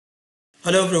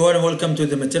Hello everyone and welcome to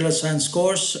the Material Science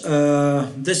course.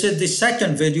 This is the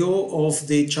second video of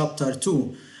the chapter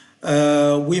 2.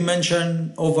 We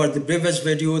mentioned over the previous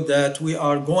video that we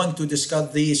are going to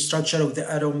discuss the structure of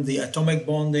the atom, the atomic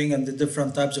bonding and the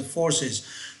different types of forces.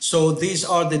 So these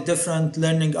are the different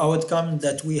learning outcomes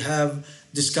that we have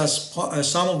discussed,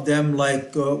 some of them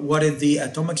like what is the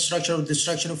atomic structure of the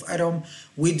structure of atom.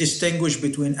 We distinguish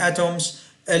between atoms,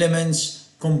 elements,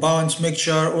 compounds,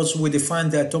 mixture. Also, we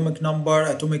define the atomic number,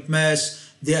 atomic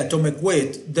mass, the atomic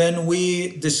weight. Then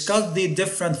we discuss the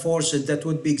different forces that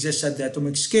would exist at the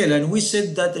atomic scale. And we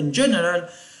said that in general,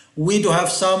 we do have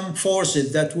some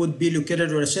forces that would be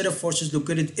located, or a set of forces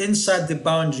located inside the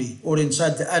boundary or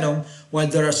inside the atom, while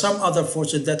there are some other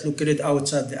forces that located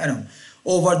outside the atom.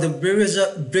 Over the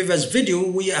previous video,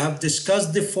 we have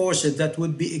discussed the forces that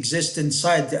would exist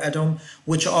inside the atom,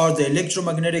 which are the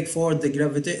electromagnetic force,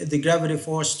 the gravity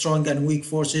force, strong and weak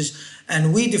forces.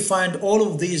 And we defined all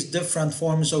of these different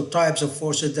forms or types of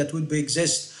forces that would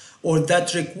exist or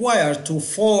that require to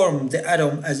form the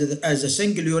atom as a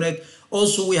single unit.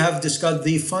 Also, we have discussed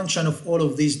the function of all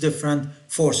of these different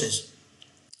forces.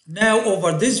 Now,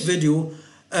 over this video,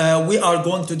 we are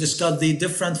going to discuss the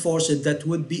different forces that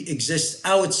would exist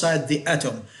outside the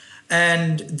atom.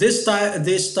 And these types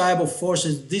of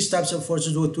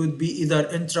forces would be either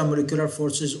intramolecular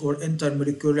forces or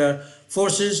intermolecular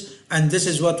forces. And this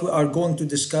is what we are going to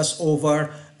discuss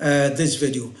over this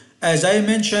video. As I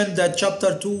mentioned, that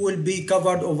chapter 2 will be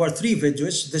covered over 3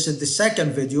 videos. This is the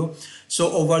second video.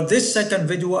 So over this second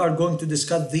video, we are going to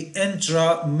discuss the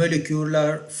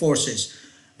intramolecular forces.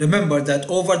 Remember that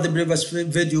over the previous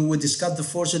video, we discussed the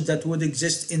forces that would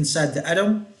exist inside the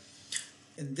atom.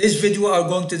 In this video, we are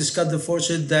going to discuss the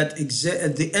forces that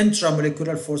exist, the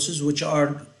intramolecular forces, which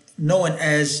are known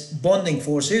as bonding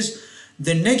forces.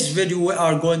 The next video, we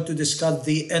are going to discuss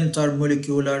the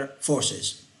intermolecular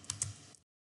forces.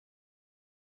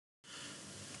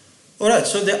 Alright,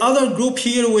 so the other group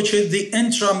here, which is the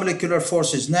intramolecular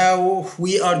forces. Now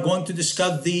we are going to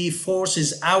discuss the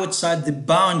forces outside the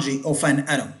boundary of an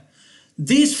atom.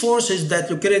 These forces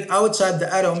that located outside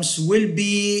the atoms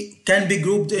can be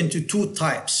grouped into 2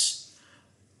 types: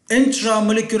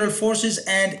 intramolecular forces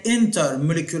and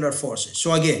intermolecular forces.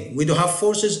 So again, we do have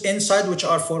forces inside, which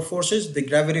are 4 forces: the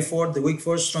gravity force, the weak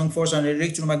force, strong force, and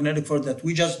electromagnetic force that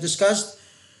we just discussed.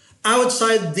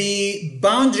 Outside the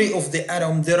boundary of the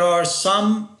atom, there are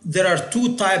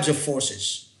 2 types of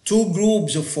forces, 2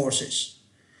 groups of forces.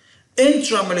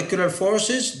 Intramolecular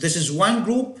forces, this is one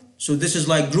group, so this is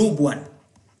like group 1.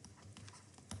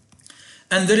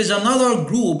 And there is another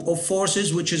group of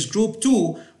forces, which is group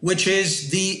 2, which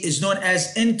is known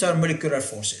as intermolecular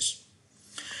forces.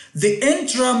 The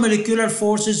intramolecular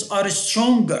forces are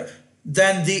stronger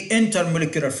than the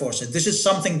intermolecular forces. This is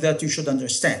something that you should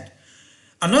understand.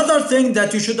 Another thing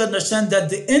that you should understand,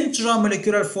 that the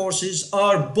intramolecular forces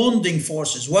are bonding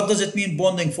forces. What does it mean,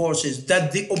 bonding forces?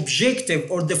 That the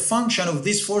objective or the function of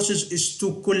these forces is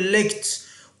to collect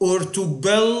or to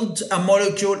build a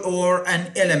molecule or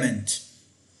an element.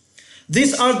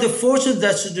 These are the forces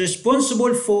that are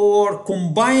responsible for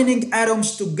combining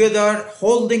atoms together,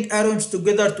 holding atoms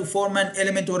together to form an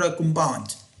element or a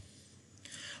compound.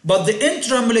 But the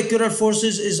intramolecular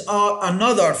forces is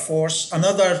another force,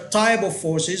 another type of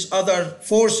forces, other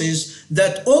forces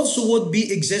that also would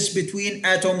exist between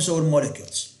atoms or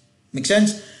molecules. Make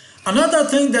sense? Another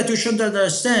thing that you should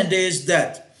understand is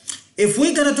that if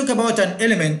we're going to talk about an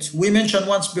element, we mentioned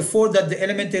once before that the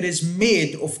element is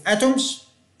made of atoms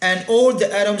and all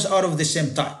the atoms are of the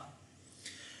same type.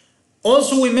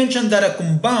 Also, we mentioned that a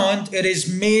compound, it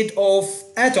is made of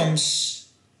atoms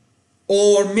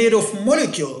or made of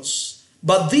molecules,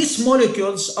 but these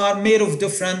molecules are made of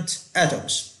different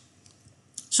atoms.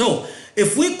 So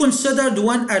if we considered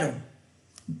one atom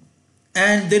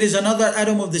and there is another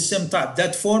atom of the same type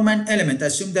that form an element,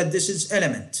 assume that this is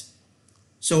element.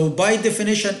 So by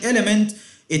definition, element,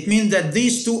 it means that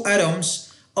these 2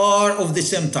 atoms are of the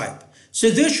same type. So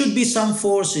there should be some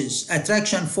forces,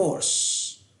 attraction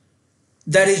force,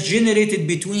 that is generated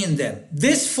between them.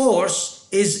 This force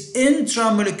is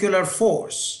intramolecular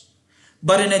force.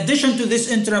 But in addition to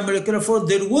this intramolecular force,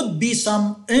 there would be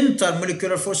some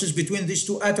intermolecular forces between these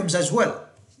 2 atoms as well.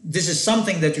 This is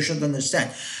something that you should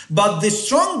understand. But the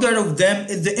stronger of them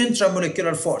is the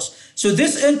intramolecular force. So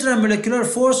this intramolecular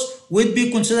force would be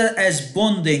considered as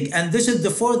bonding. And this is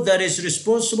the force that is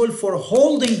responsible for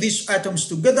holding these atoms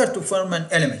together to form an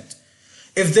element.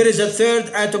 If there is a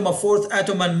 3rd atom, a 4th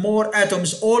atom, and more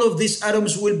atoms, all of these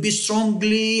atoms will be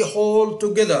strongly held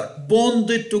together,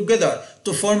 bonded together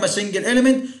to form a single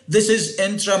element. This is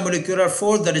intramolecular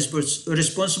force that is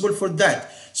responsible for that.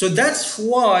 So that's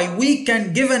why we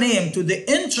can give a name to the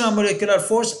intramolecular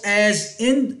force as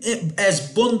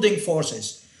bonding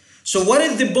forces. So what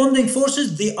is the bonding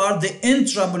forces? They are the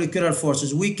intramolecular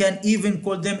forces. We can even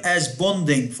call them as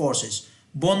bonding forces.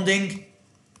 Bonding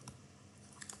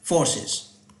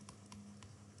forces.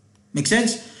 Make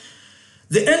sense?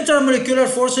 The intermolecular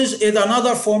forces is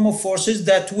another form of forces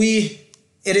that it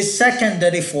is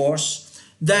secondary force,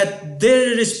 that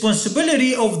the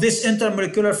responsibility of this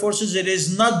intermolecular forces, it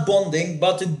is not bonding,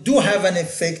 but it do have an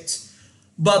effect,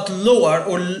 but lower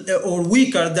or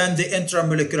weaker than the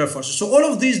intramolecular forces. So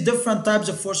all of these different types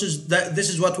of forces, this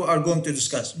is what we are going to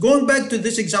discuss. Going back to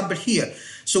this example here.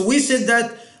 So we said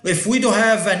that if we do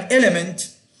have an element,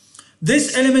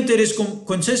 this element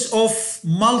consists of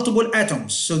multiple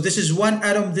atoms. So this is one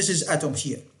atom, this is atom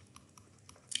here.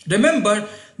 Remember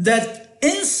that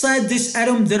inside this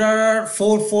atom there are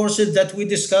 4 forces that we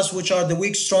discussed, which are the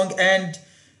weak, strong, and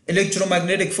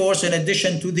electromagnetic force, in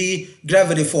addition to the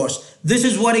gravity force. This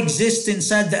is what exists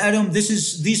inside the atom.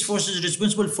 These forces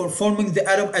responsible for forming the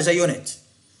atom as a unit.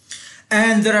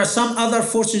 And there are some other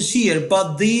forces here,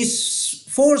 but these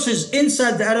forces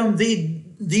inside the atom, they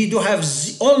do have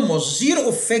almost zero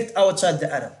effect outside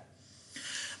the atom.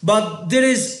 But there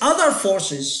is other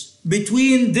forces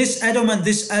between this atom and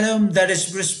this atom that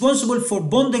is responsible for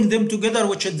bonding them together,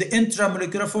 which is the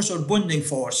intramolecular force or bonding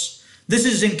force. This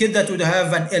is in case that we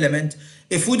have an element.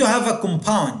 If we do have a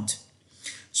compound,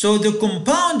 so the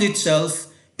compound itself,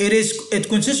 it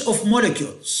consists of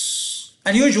molecules,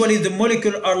 and usually the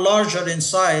molecules are larger in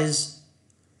size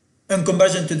in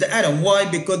comparison to the atom. Why?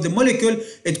 Because the molecule,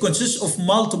 it consists of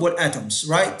multiple atoms,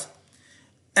 right?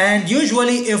 And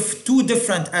usually if 2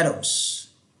 different atoms,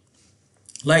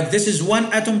 like this is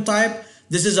one atom type,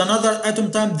 this is another atom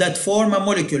type, that form a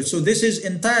molecule. So this is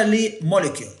entirely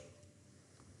molecule.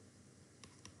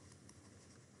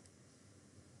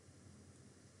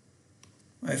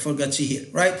 I forgot to see here,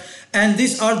 right? And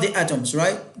these are the atoms,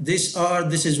 right? This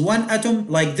is one atom,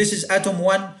 like this is atom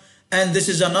 1, and this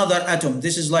is another atom.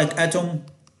 This is like atom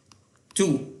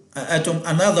 2,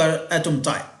 another atom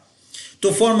type,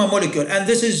 to form a molecule. And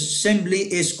this is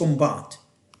simply is compound.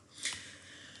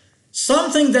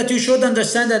 Something that you should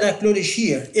understand and acknowledge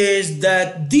here is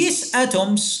that these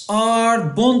atoms are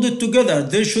bonded together.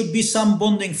 There should be some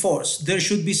bonding force. There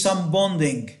should be some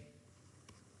bonding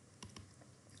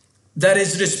that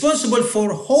is responsible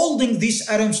for holding these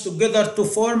atoms together to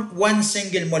form one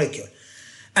single molecule.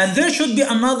 And there should be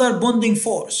another bonding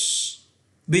force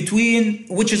between,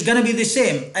 which is going to be the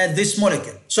same as this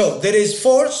molecule. So there is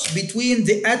force between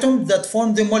the atoms that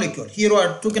form the molecule. Here we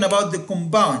are talking about the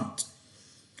compound,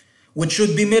 which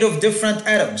should be made of different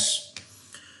atoms.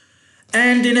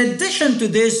 And in addition to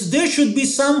this, there should be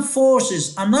some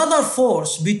forces, another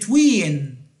force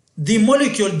between the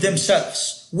molecule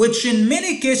themselves, which in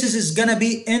many cases is going to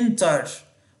be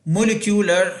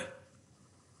intermolecular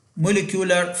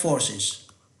forces.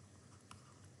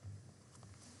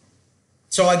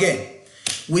 So again,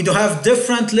 we do have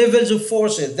different levels of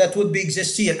forces that would be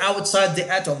exist here outside the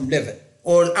atom level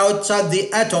or outside the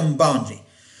atom boundary.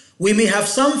 We may have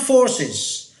some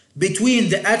forces between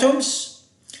the atoms.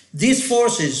 These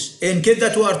forces, in case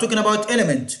that we are talking about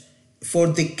element, for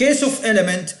the case of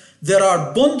element, there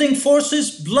are bonding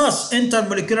forces plus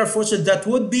intermolecular forces that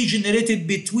would be generated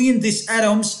between these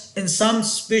atoms in some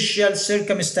special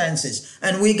circumstances.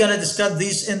 And we're going to discuss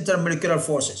these intermolecular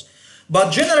forces.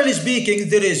 But generally speaking,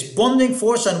 there is bonding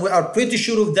force, and we are pretty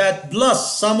sure of that,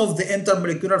 plus some of the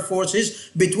intermolecular forces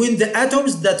between the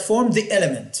atoms that form the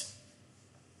element.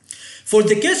 For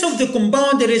the case of the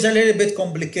compound, it is a little bit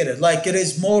complicated, like it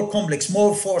is more complex,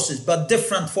 more forces, but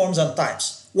different forms and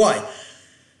types. Why?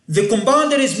 The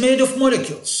compound is made of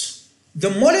molecules.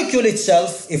 The molecule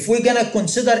itself, if we're going to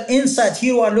consider inside,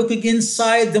 here we are looking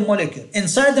inside the molecule.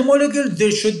 Inside the molecule,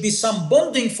 there should be some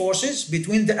bonding forces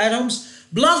between the atoms,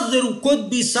 plus there could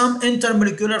be some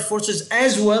intermolecular forces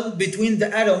as well between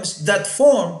the atoms that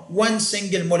form one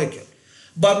single molecule.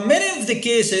 But many of the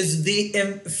cases, the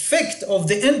effect of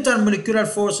the intermolecular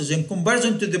forces in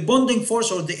comparison to the bonding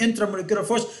force or the intramolecular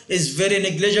force is very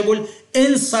negligible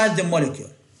inside the molecule.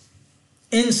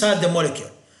 Inside the molecule.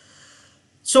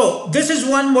 So this is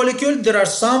one molecule. There are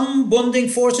some bonding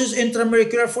forces,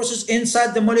 intermolecular forces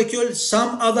inside the molecule,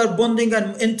 some other bonding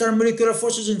and intermolecular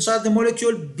forces inside the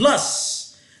molecule,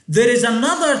 plus there is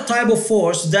another type of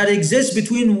force that exists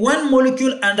between one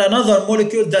molecule and another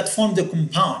molecule that form the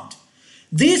compound.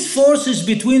 These forces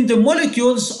between the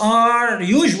molecules are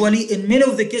usually, in many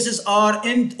of the cases, are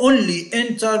only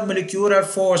intermolecular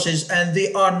forces, and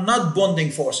they are not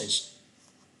bonding forces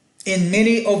in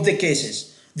many of the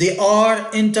cases. They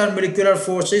are intermolecular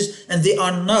forces and they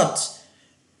are not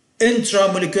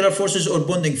intramolecular forces or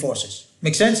bonding forces.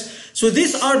 Make sense? So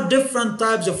these are different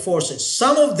types of forces.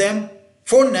 Some of them,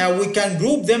 for now, we can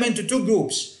group them into two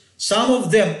groups. Some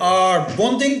of them are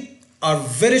bonding, are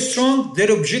very strong.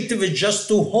 Their objective is just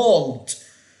to hold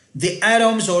the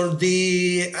atoms, or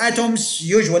the atoms,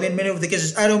 usually in many of the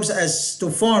cases atoms, as to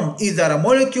form either a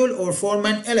molecule or form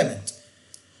an element.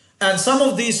 And some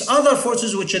of these other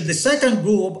forces, which are the second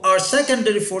group, are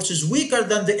secondary forces weaker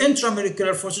than the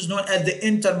intramolecular forces, known as the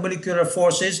intermolecular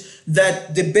forces,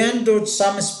 that depend on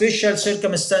some special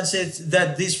circumstances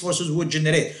that these forces would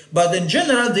generate. But in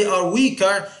general, they are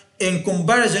weaker in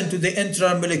comparison to the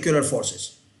intramolecular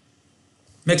forces.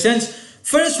 Make sense?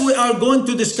 First, we are going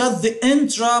to discuss the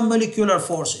intramolecular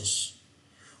forces,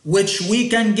 which we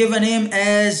can give a name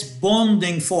as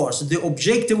bonding force. The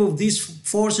objective of these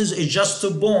forces is just to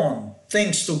bond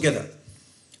things together.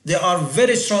 They are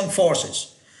very strong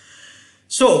forces.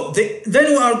 So then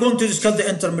we are going to discuss the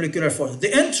intermolecular forces. The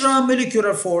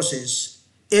intramolecular forces,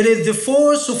 it is the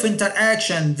force of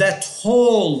interaction that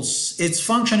holds, its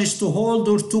function is to hold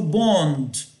or to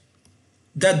bond,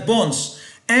 that bonds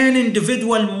an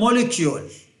individual molecule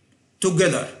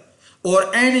together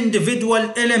or an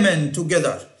individual element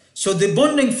together. So the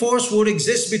bonding force would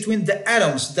exist between the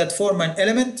atoms that form an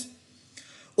element,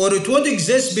 or it would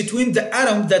exist between the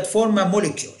atoms that form a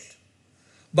molecule.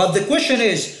 But the question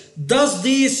is, does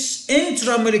these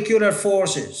intramolecular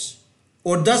forces,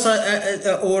 or do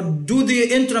the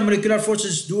intramolecular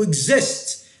forces do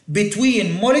exist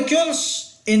between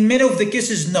molecules? In many of the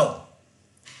cases, no.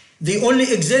 They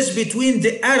only exist between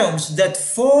the atoms that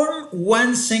form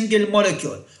one single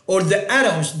molecule, or the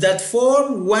atoms that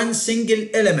form one single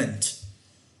element.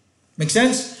 Make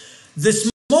sense? The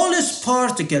smallest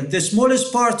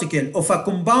particle of a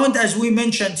compound, as we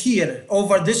mentioned here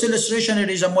over this illustration, it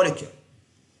is a molecule.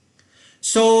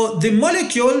 So the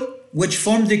molecule which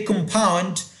form the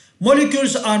compound,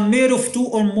 molecules are made of two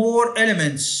or more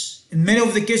elements. In many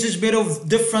of the cases made of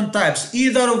different types,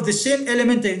 either of the same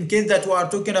element in case that we are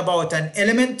talking about an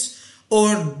element,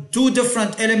 or two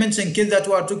different elements in case that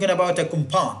we are talking about a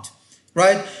compound,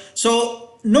 right?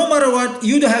 So no matter what,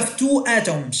 you'd have two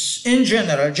atoms in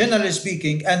general, generally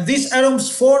speaking, and these atoms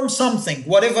form something,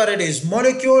 whatever it is,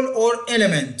 molecule or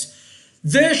element.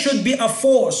 There should be a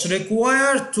force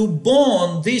required to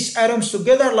bond these atoms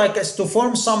together, like as to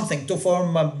form something, to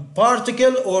form a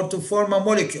particle or to form a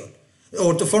molecule,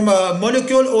 or to form a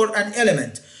molecule or an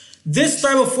element. This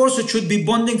type of force, it should be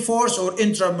bonding force or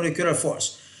intramolecular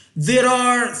force. There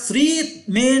are three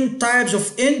main types of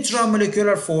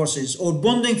intramolecular forces or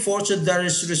bonding forces that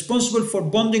is responsible for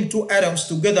bonding two atoms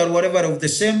together, whatever of the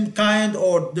same kind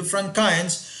or different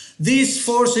kinds. These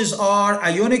forces are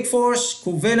ionic force,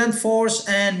 covalent force,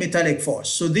 and metallic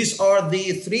force. So these are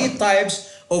the three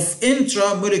types of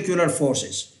intramolecular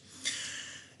forces.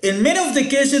 In many of the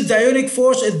cases, the ionic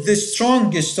force is the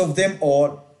strongest of them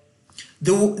all.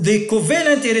 The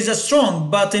covalent, it is a strong,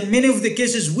 but in many of the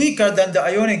cases weaker than the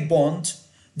ionic bond.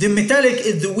 The metallic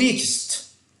is the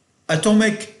weakest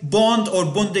atomic bond or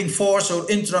bonding force or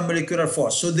intramolecular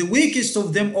force. So the weakest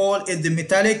of them all is the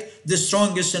metallic. The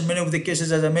strongest in many of the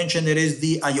cases, as I mentioned, it is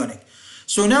the ionic.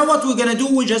 So now what we're going to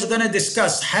do, we're just going to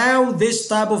discuss how this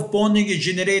type of bonding is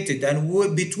generated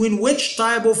and between which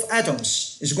type of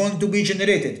atoms is going to be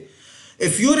generated.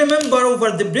 If you remember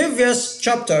over the previous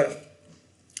chapter,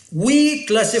 we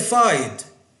classified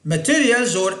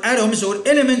materials or atoms or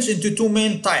elements into two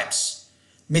main types,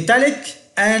 metallic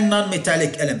and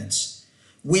non-metallic elements.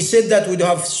 We said that we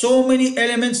have so many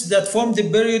elements that form the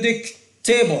periodic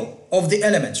table of the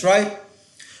elements, right?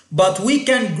 But we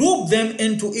can group them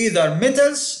into either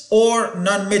metals or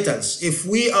non-metals if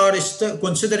we are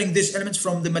considering these elements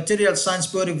from the material science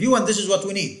point of view, and this is what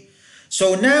we need.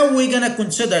 So now we're going to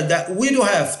consider that we do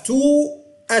have two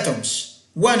atoms.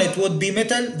 One, it would be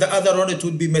metal, the other one, it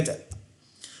would be metal.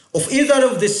 Of either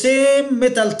of the same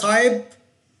metal type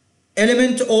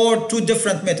element or two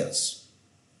different metals.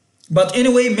 But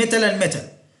anyway, metal and metal.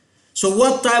 So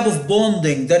what type of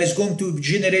bonding that is going to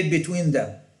generate between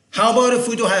them? How about if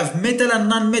we do have metal and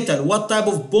non-metal? What type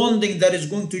of bonding that is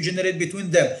going to generate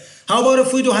between them? How about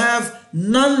if we do have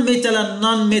non-metal and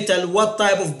non-metal? What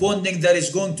type of bonding that is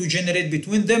going to generate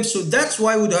between them? So that's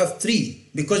why we do have three,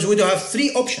 because we do have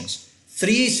three options,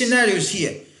 three scenarios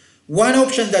here. One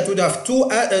option that would have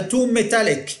two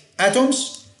metallic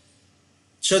atoms,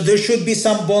 so there should be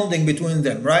some bonding between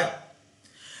them, right?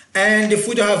 And if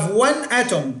we do have one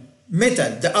atom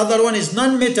metal, the other one is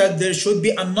non-metal, there should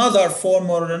be another form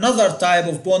or another type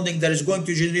of bonding that is going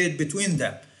to generate between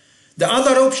them. The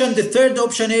other option, the third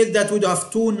option, is that we would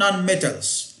have two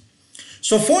non-metals.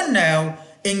 So for now,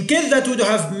 in case that we would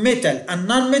have metal and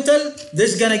non-metal,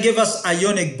 this is going to give us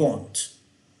ionic bond.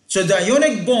 So the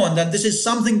ionic bond, and this is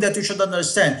something that you should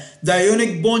understand, the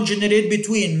ionic bond generated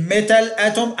between metal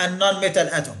atom and non-metal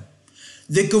atom.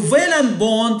 The covalent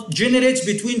bond generates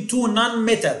between two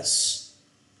non-metals,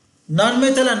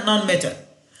 non-metal and non-metal.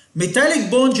 Metallic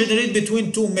bond generates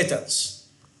between two metals,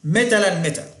 metal and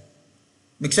metal.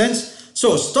 Make sense?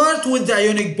 So start with the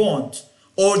ionic bond,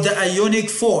 or the ionic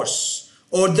force,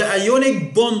 or the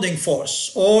ionic bonding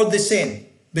force, or the same,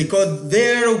 because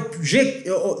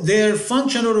their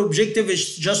function or objective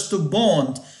is just to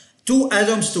bond two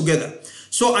atoms together.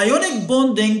 So ionic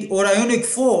bonding or ionic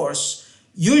force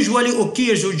usually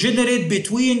occurs or generates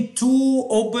between two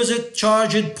opposite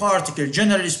charged particles,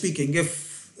 generally speaking.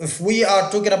 If we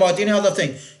are talking about any other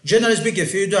thing, generally speaking,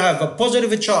 if you do have a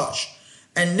positive charge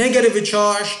and negative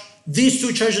charge, these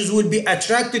two charges will be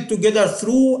attracted together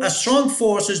through a strong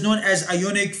force is known as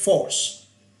ionic force.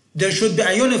 There should be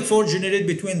ionic force generated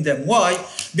between them. Why?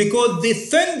 Because the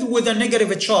thing with a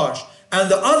negative charge and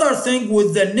the other thing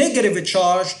with the negative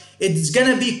charge, it's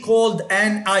going to be called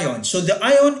an ion. So the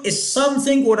ion is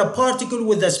something or a particle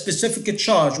with a specific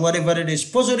charge, whatever it is,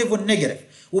 positive or negative.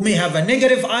 We may have a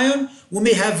negative ion, we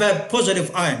may have a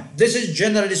positive ion. This is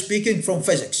generally speaking from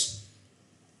physics.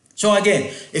 So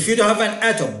again, if you have an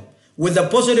atom with a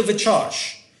positive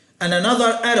charge and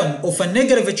another atom of a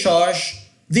negative charge,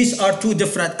 these are two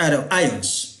different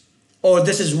ions. Or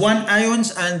this is one ion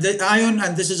and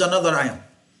this is another ion.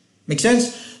 Make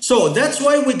sense? So that's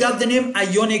why we got the name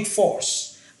ionic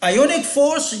force. Ionic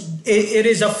force, it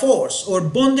is a force or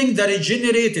bonding that is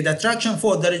generated, attraction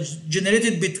force that is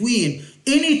generated between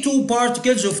any two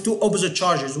particles of two opposite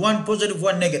charges, one positive,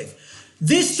 one negative.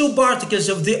 These two particles,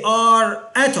 if they are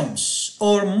atoms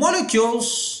or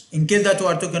molecules, in case that we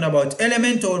are talking about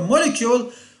element or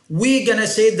molecule, we're gonna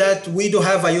say that we do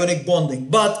have ionic bonding,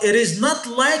 but it is not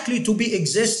likely to be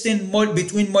existing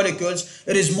between molecules.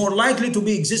 It is more likely to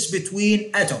be exist between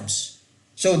atoms.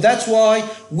 So that's why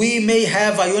we may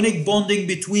have ionic bonding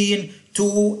between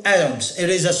two atoms. It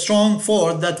is a strong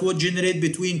force that would generate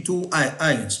between two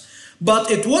ions. But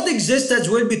it would exist as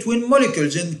well between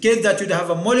molecules, in case that you'd have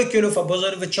a molecule of a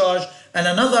positive charge and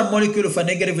another molecule of a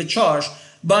negative charge.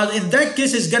 But in that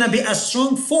case, it's gonna be a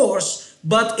strong force,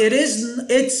 but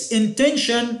its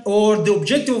intention or the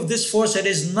objective of this force, it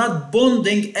is not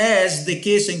bonding as the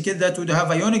case in case that would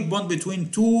have ionic bond between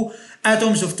two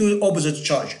atoms of two opposite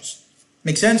charges.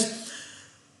 Make sense?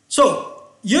 So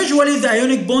usually the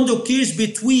ionic bond occurs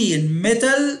between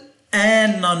metal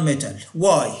and non-metal.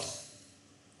 Why?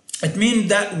 It means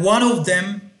that one of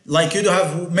them, like you do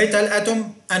have metal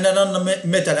atom and a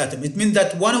non-metal atom. It means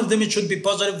that one of them it should be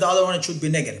positive, the other one it should be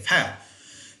negative. How?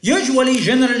 Usually,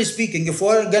 generally speaking, if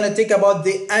we're gonna think about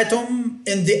the atom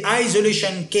in the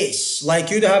isolation case, like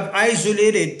you have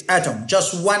isolated atom,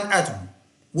 just one atom,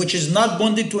 which is not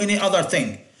bonded to any other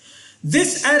thing.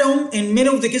 This atom, in many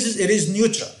of the cases, it is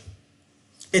neutral.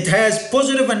 It has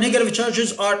positive and negative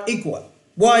charges are equal.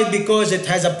 Why? Because it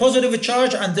has a positive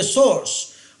charge and the source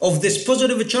of this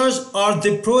positive charge are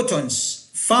the protons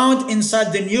found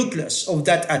inside the nucleus of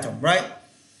that atom, right?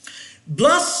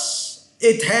 Plus,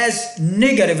 it has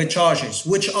negative charges,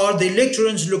 which are the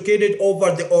electrons located over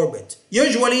the orbit.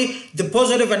 Usually, the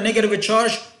positive and negative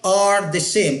charge are the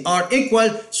same, are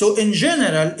equal. So in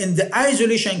general, in the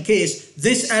isolation case,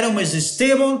 this atom is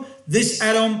stable, this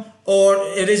atom, or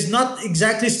it is not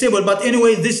exactly stable, but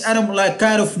anyway, this atom like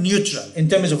kind of neutral in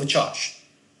terms of a charge.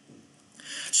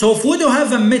 So if we do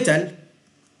have a metal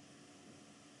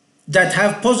that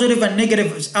have positive and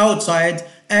negatives outside,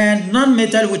 and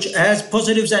non-metal which has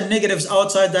positives and negatives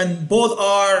outside, and both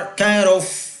are kind of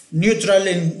neutral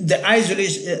in the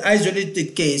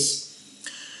isolated case.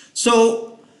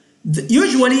 So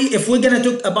usually if we're going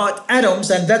to talk about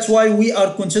atoms, and that's why we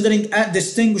are considering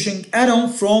distinguishing atom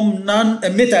from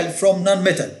metal from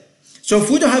non-metal. So if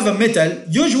we do have a metal,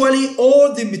 usually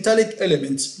all the metallic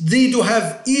elements, they do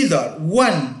have either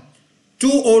 1,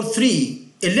 2 or 3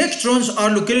 electrons are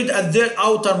located at their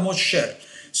outermost shell.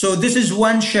 So this is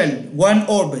one shell, one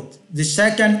orbit, the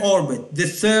second orbit, the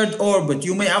third orbit.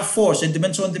 You may have 4, so it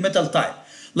depends on the metal type.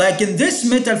 Like in this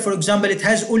metal, for example, it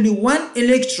has only 1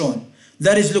 electron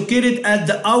that is located at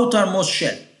the outermost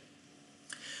shell.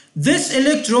 This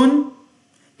electron,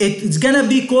 it's gonna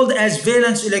be called as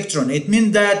valence electron. It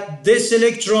means that this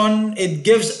electron, it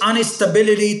gives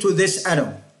instability to this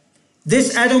atom.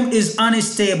 This atom is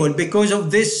unstable because of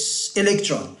this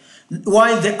electron.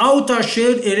 While the outer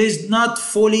shell, it is not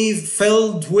fully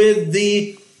filled with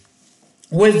the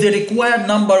with the required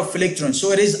number of electrons.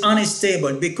 So it is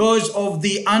unstable because of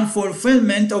the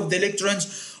unfulfillment of the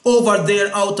electrons over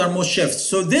their outermost shafts.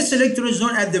 So this electron is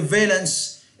known as the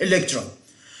valence electron.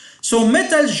 So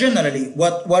metals generally,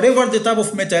 whatever the type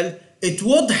of metal, it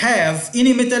would have,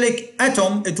 any metallic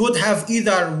atom, it would have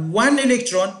either one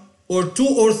electron or two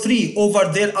or three over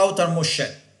their outermost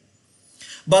shell.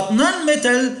 But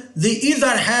non-metal, they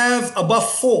either have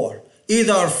above four,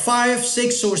 either 5,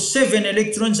 6, or 7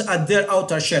 electrons at their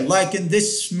outer shell, like in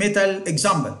this metal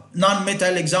example,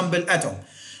 non-metal example atom.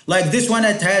 Like this one,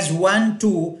 it has 1,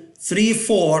 2, 3,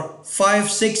 4,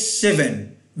 5, 6,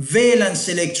 7 valence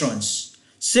electrons.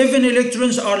 7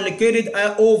 electrons are located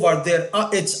over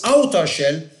its outer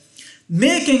shell,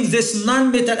 making this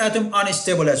non-metal atom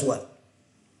unstable as well.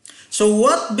 So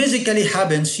what basically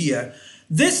happens here,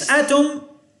 this atom,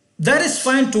 that is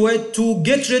fine to it to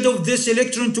get rid of this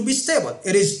electron to be stable.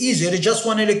 It is easy. It is just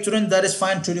one electron. That is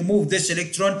fine to remove this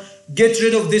electron, get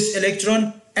rid of this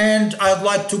electron, and I'd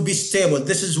like to be stable.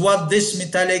 This is what this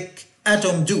metallic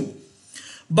atom do.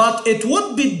 But it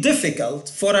would be difficult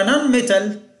for a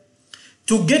non-metal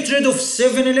to get rid of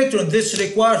 7 electrons. This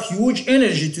requires huge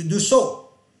energy to do so.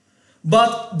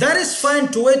 But that is fine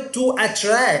to it to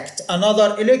attract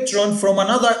another electron from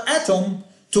another atom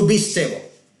to be stable.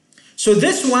 So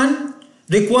this one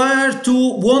requires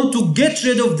to want to get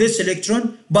rid of this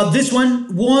electron, but this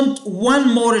one want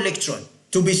one more electron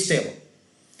to be stable.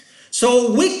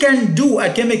 So we can do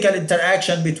a chemical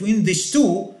interaction between these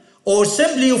two, or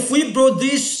simply if we brought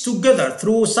these together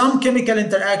through some chemical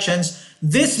interactions,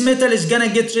 this metal is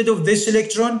gonna get rid of this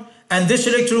electron, and this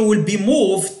electron will be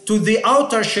moved to the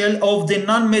outer shell of the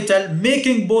non-metal,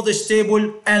 making both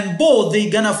stable, and both they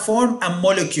gonna form a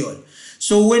molecule.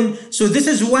 So this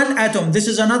is one atom, this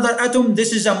is another atom,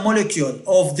 this is a molecule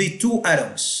of the two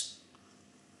atoms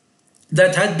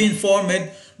that had been formed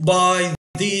by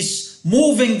this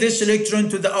moving this electron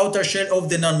to the outer shell of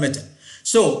the non-metal.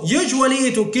 So usually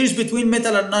it occurs between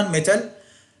metal and non-metal.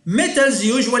 Metals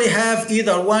usually have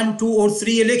either 1, 2, or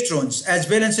 3 electrons as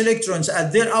valence electrons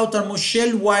at their outermost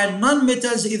shell, while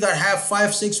non-metals either have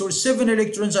 5, 6, or 7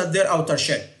 electrons at their outer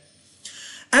shell.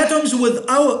 Atoms with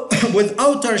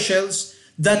outer shells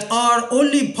that are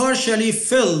only partially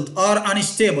filled are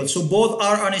unstable. So both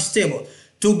are unstable.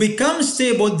 To become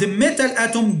stable, the metal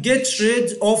atom gets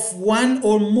rid of 1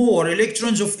 or more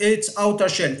electrons of its outer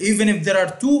shell. Even if there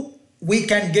are 2, we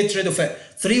can get rid of it.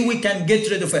 3, we can get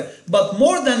rid of it. But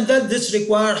more than that, this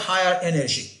requires higher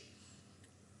energy.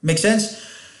 Make sense?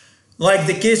 Like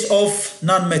the case of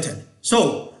non-metal.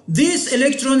 So these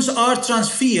electrons are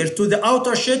transferred to the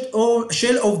outer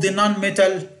shell of the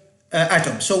non-metal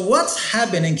atom. So what's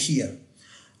happening here?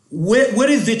 Where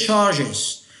is the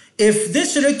charges? If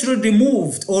this electron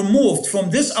removed or moved from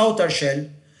this outer shell,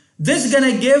 this is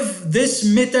gonna give this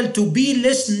metal to be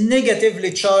less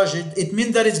negatively charged. It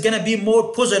means that it's gonna be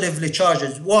more positively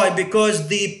charged. Why? Because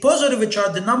the positive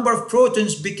charge, the number of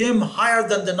protons became higher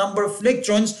than the number of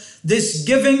electrons. This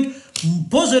giving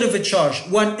positive charge,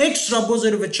 one extra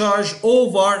positive charge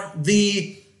over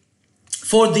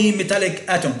for the metallic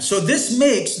atom. So this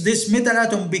makes this metal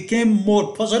atom become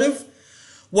more positive,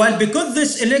 while because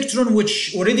this electron,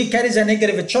 which already carries a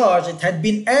negative charge, it had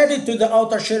been added to the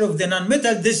outer shell of the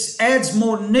non-metal, this adds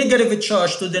more negative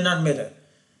charge to the non-metal.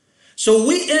 So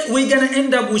we're gonna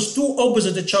end up with two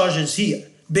opposite charges here.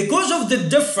 Because of the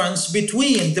difference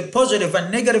between the positive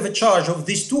and negative charge of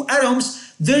these two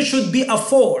atoms, there should be a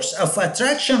force, of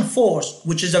attraction force,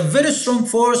 which is a very strong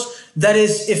force that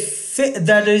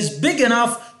is big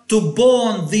enough to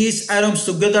bond these atoms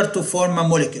together to form a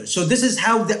molecule. So this is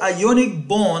how the ionic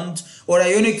bond or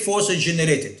ionic force is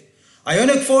generated.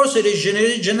 Ionic force, it is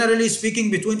generated, generally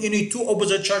speaking, between any two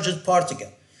opposite charged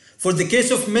particles. For the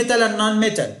case of metal and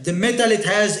non-metal, the metal, it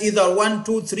has either 1,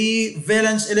 2, 3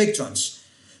 valence electrons.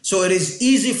 So it is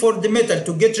easy for the metal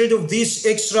to get rid of these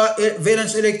extra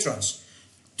valence electrons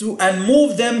and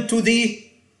move them to the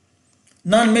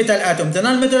non-metal atom. The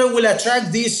non-metal will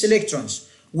attract these electrons.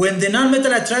 When the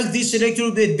non-metal attracts these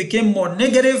electrons, it became more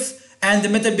negative and the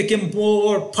metal became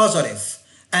more positive.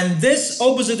 And this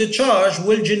opposite charge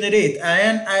will generate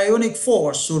an ionic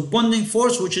force or bonding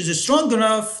force, which is strong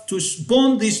enough to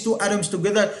bond these two atoms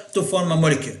together to form a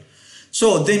molecule.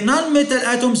 So the non-metal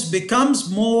atoms becomes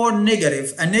more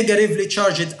negative, a negatively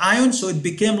charged ion, so it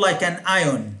became like an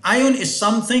ion. Ion is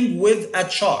something with a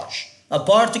charge, a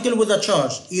particle with a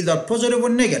charge, either positive or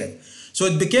negative. So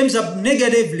it becomes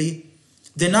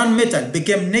the non-metal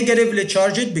became negatively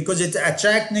charged because it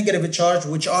attracts negative charge,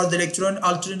 which are the electron.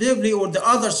 Alternatively, or the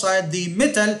other side, the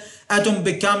metal atom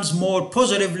becomes more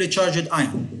positively charged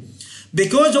ion.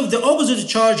 Because of the opposite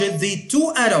charges, the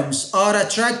two atoms are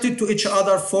attracted to each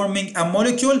other, forming a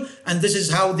molecule, and this is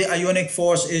how the ionic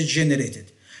force is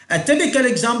generated. A typical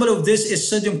example of this is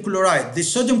sodium chloride. The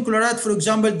sodium chloride, for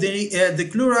example,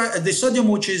 the sodium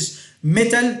which is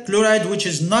metal, chloride which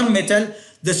is non-metal,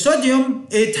 the sodium,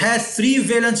 it has 3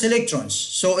 valence electrons.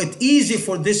 So it's easy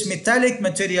for this metallic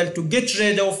material to get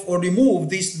rid of or remove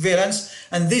these valence,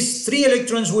 and these 3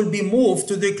 electrons will be moved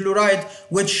to the chloride,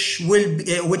 which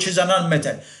is a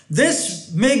non-metal.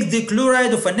 This makes the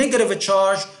chloride of a negative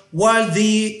charge, while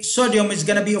the sodium is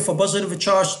going to be of a positive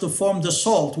charge to form the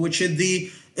salt, which is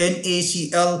the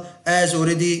NaCl, as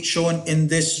already shown in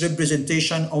this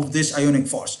representation of this ionic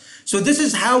force. So this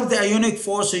is how the ionic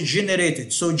force is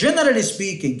generated. So generally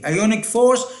speaking, ionic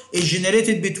force is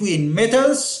generated between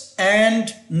metals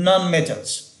and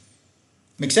non-metals.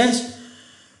 Make sense?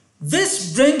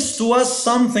 This brings to us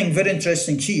something very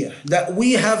interesting here that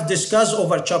we have discussed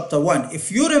over chapter 1.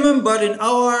 If you remember, in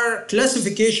our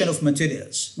classification of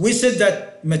materials, we said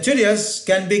that materials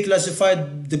can be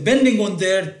classified depending on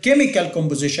their chemical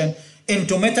composition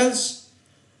into metals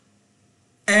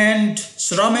and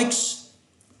ceramics,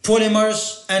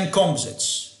 polymers, and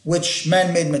composites, which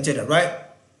man-made material, right?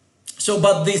 So,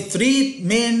 but the 3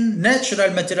 main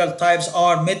natural material types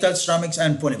are metals, ceramics,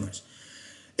 and polymers.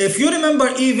 If you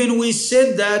remember, even we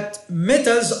said that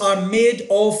metals are made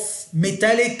of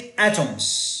metallic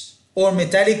atoms or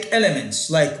metallic elements,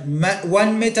 like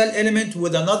one metal element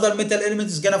with another metal element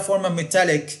is going to form a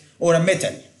metallic or a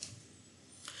metal.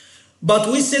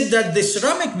 But we said that the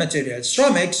ceramic materials,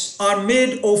 ceramics, are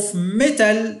made of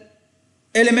metal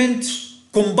element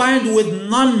combined with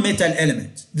non-metal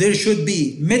element. There should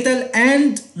be metal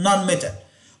and non-metal,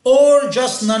 or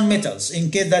just non-metals, in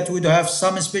case that we do have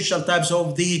some special types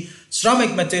of the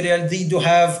ceramic material, they do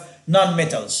have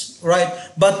non-metals, right?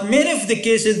 But many of the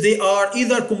cases, they are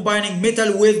either combining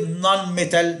metal with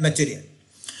non-metal material.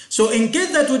 So in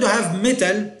case that we do have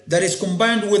metal that is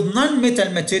combined with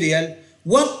non-metal material,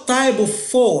 what type of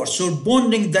force or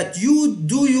bonding that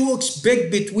you expect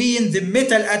between the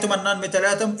metal atom and non-metal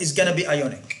atom is going to be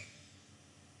ionic.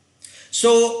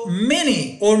 So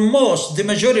many or most, the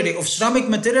majority of ceramic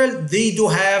material, they do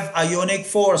have ionic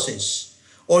forces,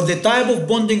 or the type of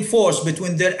bonding force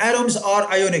between their atoms are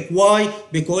ionic. Why?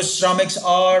 Because ceramics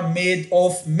are made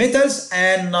of metals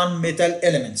and non-metal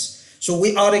elements. So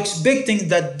we are expecting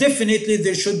that definitely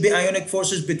there should be ionic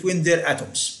forces between their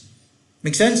atoms.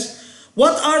 Make sense?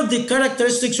 What are the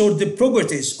characteristics or the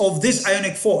properties of this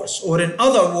ionic force? Or in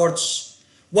other words,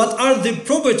 what are the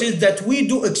properties that we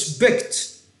do expect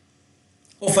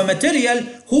of a material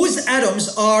whose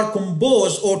atoms are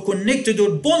composed or connected or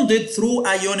bonded through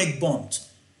ionic bond?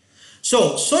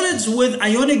 So solids with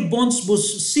ionic bonds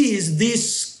possess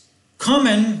these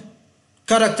common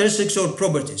characteristics or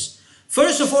properties.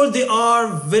 First of all, they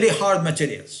are very hard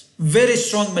materials, very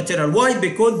strong material. Why?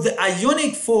 Because the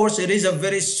ionic force, it is a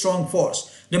very strong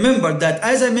force. Remember that,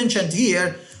 as I mentioned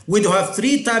here, we do have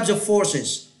 3 types of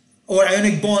forces or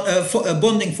ionic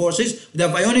bonding forces. We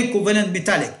have ionic, covalent,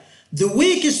 metallic. The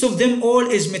weakest of them all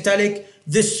is metallic.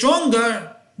 The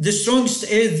strongest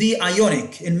is the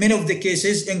ionic in many of the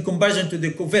cases in comparison to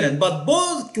the covalent. But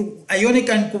both ionic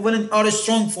and covalent are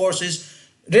strong forces,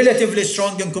 relatively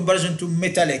strong in comparison to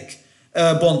metallic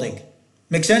bonding.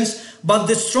 Make sense? But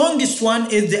the strongest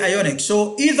one is the ionic.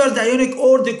 So either the ionic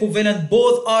or the covalent,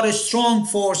 both are strong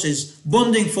forces,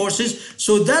 bonding forces.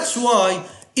 So that's why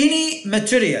any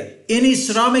material, any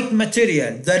ceramic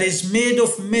material that is made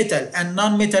of metal and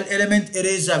non-metal element, it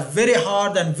is a very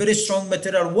hard and very strong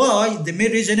material. Why? The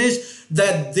main reason is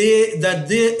that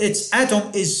its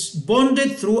atom is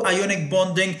bonded through ionic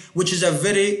bonding, which is a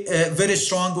very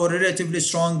strong or relatively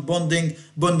strong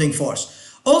bonding force.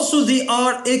 Also, they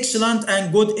are excellent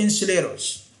and good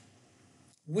insulators.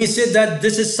 We said that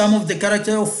this is some of the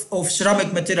character of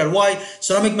ceramic material. Why?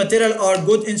 Ceramic material are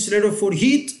good insulator for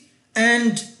heat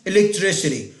and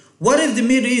electricity. What is the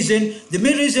main reason? The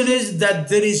main reason is that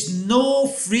there is no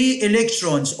free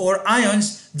electrons or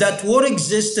ions that will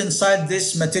exist inside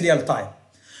this material type.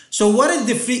 So what is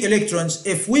the free electrons?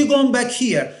 If we go back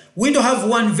here, we do have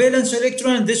one valence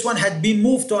electron, and this one had been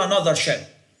moved to another shell.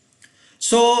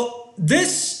 So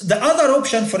the other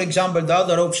option, for example, how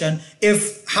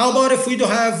about if we do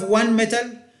have one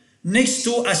metal next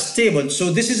to a stable?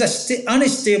 So this is a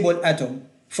unstable atom.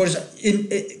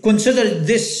 Consider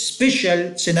this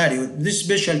special scenario, this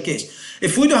special case.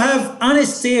 If we do have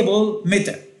unstable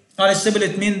metal, unstable,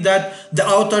 it means that the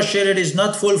outer shell is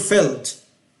not fulfilled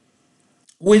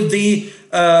with the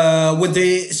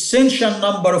essential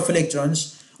number of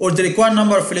electrons or the required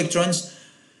number of electrons.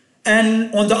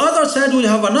 And on the other side, we'll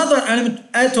have another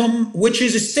atom which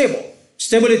is stable.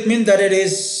 Stable, it means that it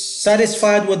is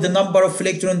satisfied with the number of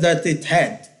electrons that it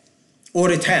had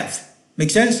or it have. Make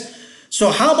sense?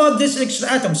 So how about this extra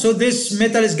atom? So this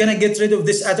metal is going to get rid of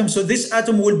this atom. So this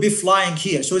atom will be flying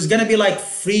here. So it's going to be like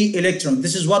free electron.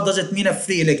 This is what does it mean, a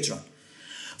free electron.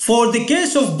 For the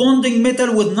case of bonding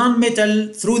metal with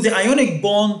non-metal through the ionic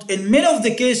bond, in many of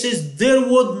the cases, there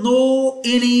would no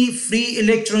any free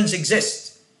electrons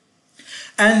exist.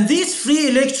 And these free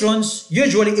electrons,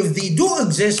 usually if they do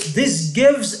exist, this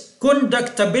gives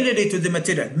conductibility to the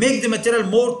material, make the material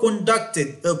more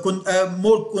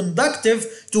more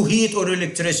conductive to heat or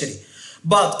electricity.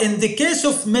 But in the case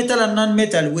of metal and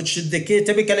non-metal, which is the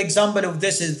typical example of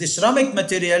this is the ceramic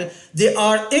material, they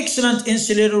are excellent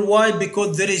insulator. Why?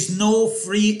 Because there is no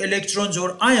free electrons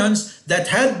or ions that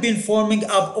have been forming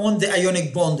up on the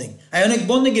ionic bonding. Ionic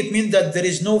bonding, it means that there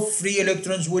is no free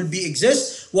electrons will be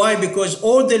exist. Why? Because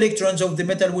all the electrons of the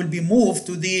metal will be moved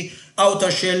to the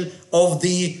outer shell of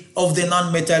the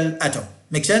non-metal atom.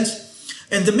 Make sense?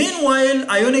 In the meanwhile,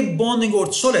 ionic bonding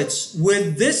or solids,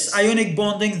 with this ionic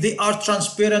bonding, they are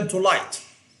transparent to light.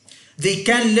 They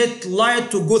can let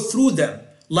light to go through them.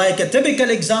 Like a typical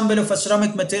example of a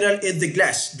ceramic material is the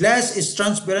glass. Glass is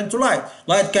transparent to light.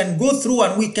 Light can go through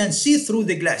and we can see through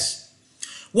the glass.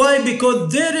 Why?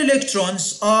 Because their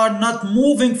electrons are not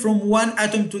moving from one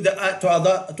atom to the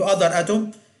other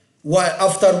atom. While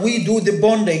after we do the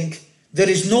bonding, there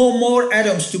is no more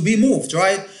atoms to be moved,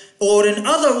 right? Or in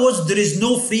other words, there is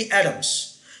no free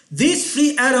atoms. These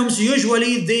free atoms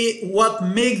usually what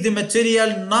make the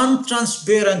material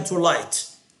non-transparent to light,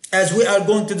 as we are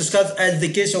going to discuss as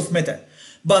the case of metal.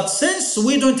 But since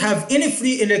we don't have any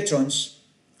free electrons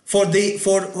through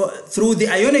the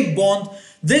ionic bond,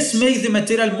 this makes the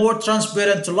material more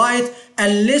transparent to light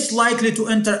and less likely to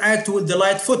interact with the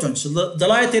light photons. The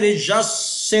light is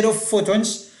just set of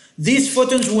photons. These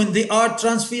photons, when they are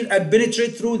transferred and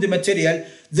penetrate through the material,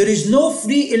 there is no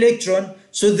free electron,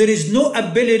 so there is no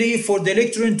ability for the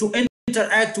electron to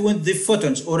interact with the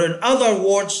photons. Or in other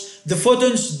words, the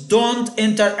photons don't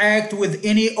interact with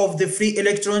any of the free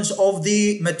electrons of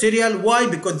the material. Why?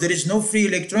 Because there is no free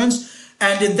electrons,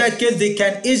 and in that case, they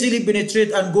can easily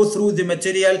penetrate and go through the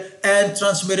material and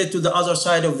transmit it to the other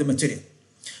side of the material.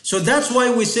 So that's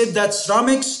why we said that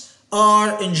ceramics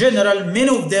are, in general, many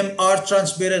of them are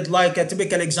transparent, like a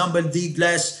typical example, the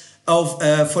glass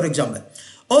for example.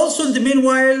 Also, in the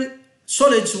meanwhile,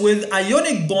 solids with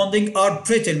ionic bonding are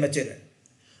brittle material.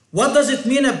 What does it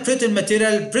mean, a brittle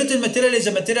material? Brittle material is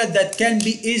a material that can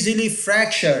be easily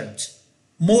fractured,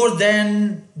 more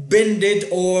than bended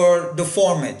or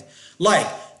deformed.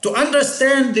 Like, to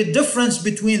understand the difference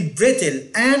between brittle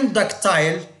and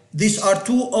ductile, these are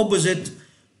two opposite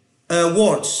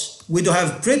words. We do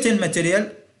have brittle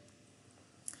material.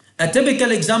 A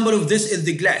typical example of this is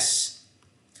the glass.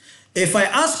 If I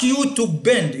ask you to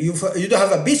bend, you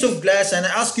have a piece of glass and I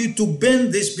ask you to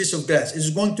bend this piece of glass, is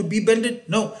it going to be bended?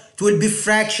 No, it will be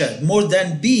fractured more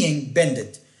than being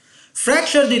bended.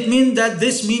 Fractured, it means that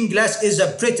this glass is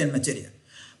a brittle material.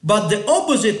 But the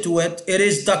opposite to it, it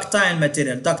is ductile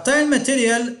material. Ductile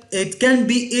material, it can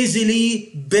be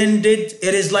easily bended.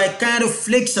 It is like kind of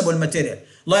flexible material,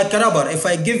 like a rubber. If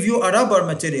I give you a rubber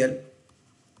material,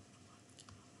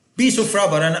 piece of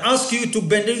rubber, and ask you to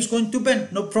bend it, it's going to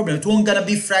bend, no problem. It won't gonna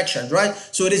be fractured, right?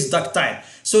 So it is ductile.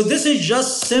 So this is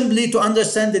just simply to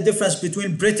understand the difference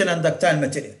between brittle and ductile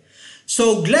material.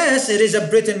 So glass, it is a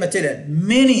brittle material.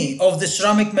 Many of the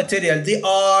ceramic material, they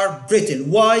are brittle.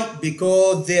 Why?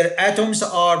 Because their atoms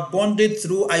are bonded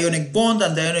through ionic bond,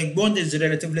 and the ionic bond is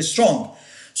relatively strong.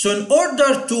 So in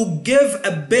order to give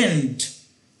a bend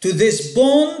to this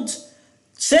bond,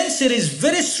 since it is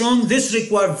very strong, this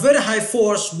requires very high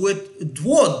force, which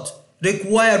would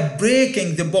require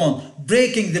breaking the bond,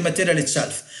 breaking the material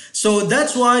itself. So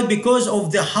that's why, because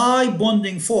of the high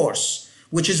bonding force,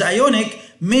 which is ionic,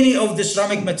 many of the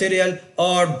ceramic material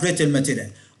are brittle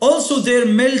material. Also, their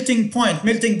melting point.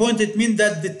 Melting point, it means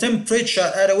that the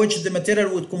temperature at which the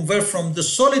material would convert from the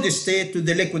solid state to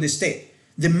the liquid state.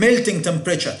 The melting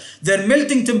temperature. Their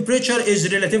melting temperature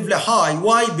is relatively high.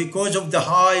 Why? Because of the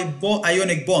high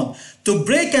ionic bond. To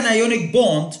break an ionic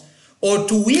bond or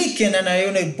to weaken an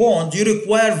ionic bond, you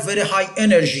require very high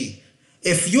energy.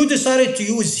 If you decided to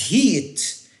use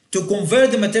heat to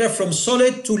convert the material from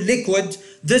solid to liquid,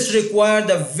 this required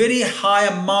a very high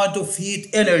amount of heat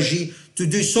energy to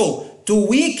do so. To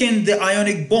weaken the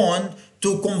ionic bond,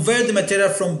 to convert the material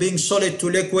from being solid to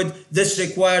liquid, this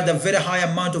required a very high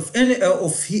amount of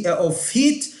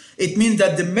heat. It means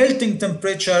that the melting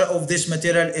temperature of this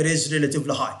material, it is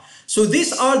relatively high. So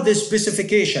these are the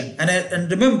specification,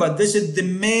 and remember, this is the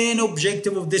main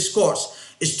objective of this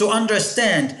course, is to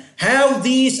understand how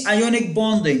these ionic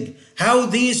bonding, how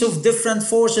these of different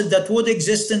forces that would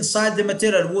exist inside the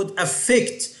material would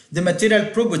affect the material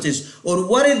properties, or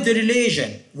what is the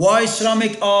relation, why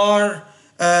ceramic are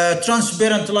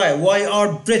transparent light, why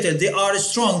are brittle, they are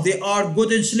strong, they are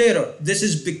good insulator. This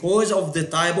is because of the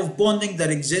type of bonding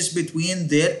that exists between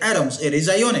their atoms. It is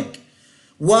ionic.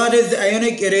 What is the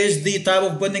ionic? It is the type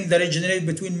of bonding that is generated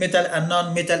between metal and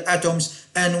non-metal atoms.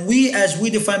 And as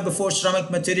we defined before, ceramic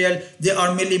material, they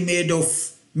are mainly made of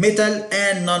metal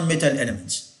and non-metal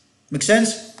elements. Make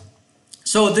sense?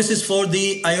 So this is for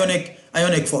the ionic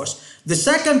force. The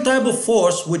second type of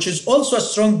force, which is also a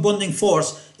strong bonding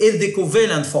force, is the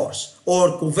covalent force,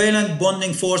 or covalent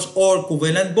bonding force, or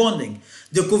covalent bonding.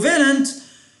 A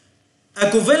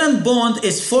covalent bond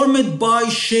is formed by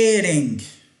sharing.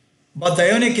 But the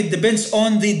ionic, it depends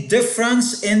on the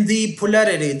difference in the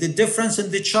polarity, the difference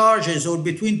in the charges, or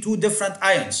between two different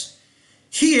ions.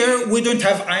 Here, we don't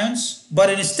have ions, but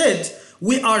instead,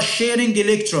 we are sharing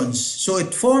electrons. So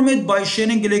it's formed by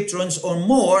sharing electrons or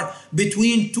more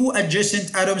between two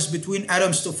adjacent atoms, between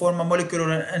atoms to form a molecule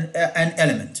or an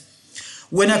element.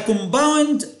 When a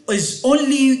compound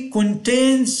only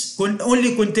contains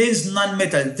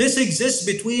non-metal, this exists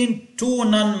between two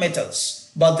non-metals.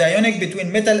 But the ionic between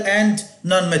metal and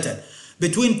non-metal.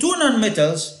 Between two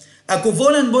non-metals, a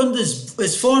covalent bond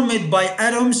is formed by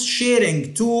atoms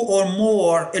sharing two or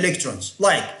more electrons.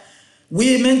 Like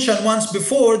we mentioned once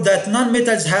before that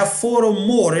non-metals have 4 or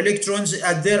more electrons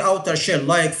at their outer shell,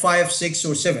 like 5, 6,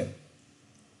 or 7.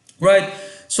 Right?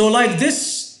 So like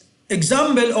this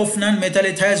example of non-metal,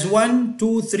 it has 1,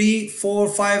 2, 3, 4,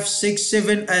 5, 6,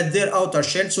 7 at their outer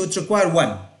shell. So it requires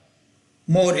 1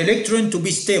 more electron to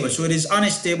be stable. So it is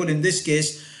unstable in this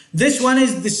case. This one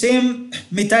is the same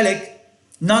metallic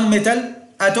non-metal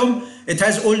atom. It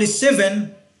has only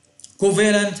 7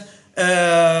 covalent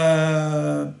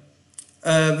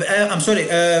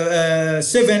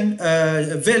 7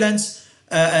 valence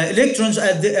electrons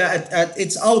at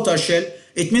its outer shell.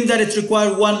 It means that it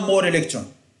requires 1 more electron.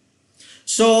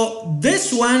 So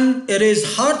this one, it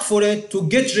is hard for it to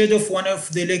get rid of one of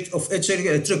the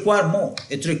it requires more.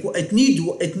 It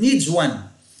needs 1,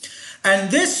 and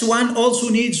this one also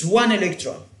needs 1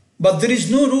 electron. But there is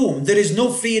no room. There is no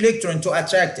free electron to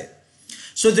attract it.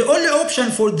 So the only option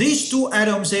for these two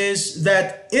atoms is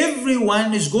that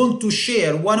everyone is going to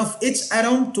share one of its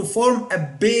atoms to form a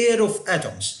pair of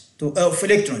atoms. Of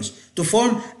electrons, to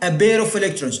form a pair of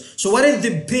electrons. So what is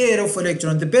the pair of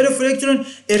electrons? The pair of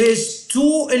electrons, it is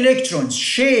 2 electrons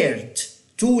shared,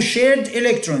 2 shared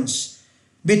electrons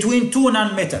between 2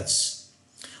 non-metals.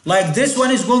 Like this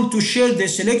one is going to share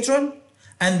this electron,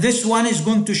 and this one is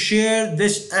going to share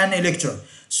this an electron.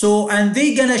 So, and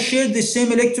they're gonna share the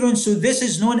same electron, so this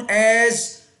is known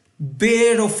as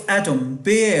pair of atom,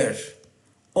 pair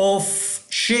of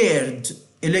shared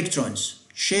electrons,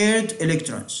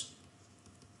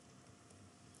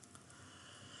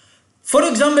 For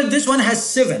example, this one has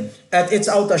 7 at its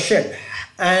outer shell,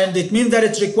 and it means that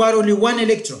it requires only 1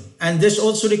 electron, and this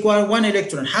also requires 1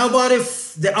 electron. How about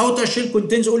if the outer shell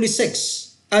contains only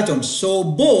 6 atoms? So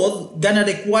both gonna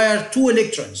require 2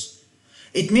 electrons.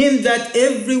 It means that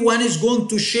everyone is going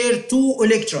to share 2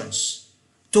 electrons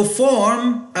to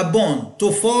form a bond,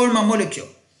 to form a molecule.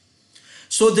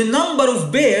 So the number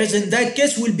of pairs in that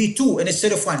case will be 2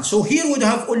 instead of 1. So here we'd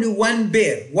have only 1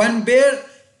 pair. 1 pair,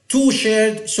 2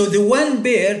 shared. So the 1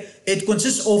 pair, it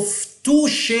consists of 2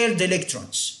 shared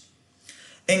electrons.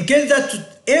 In case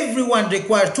that everyone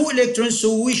requires 2 electrons,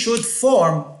 so we should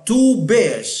form 2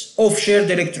 pairs of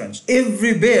shared electrons.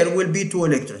 Every pair will be 2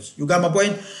 electrons. You got my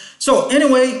point? So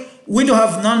anyway, we do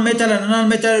have non-metal and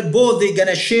non-metal. Both they're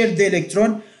gonna share the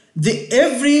electron.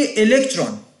 Every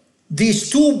electron, these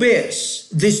 2 pairs,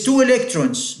 these 2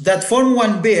 electrons that form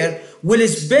 1 pair, will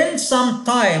spend some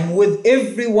time with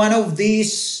every one of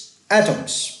these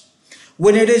atoms.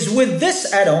 When it is with this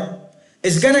atom,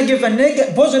 it's gonna give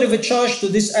a positive charge to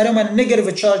this atom and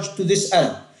negative charge to this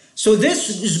atom. So this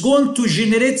is going to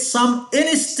generate some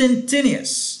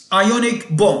instantaneous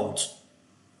ionic bond.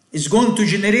 It's going to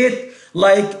generate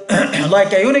like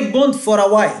ionic bond for a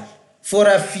while, for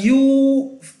a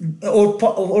few or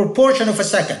portion of a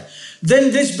second.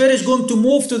 Then this pair is going to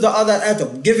move to the other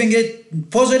atom, giving it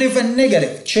positive and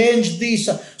negative, change these.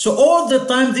 So all the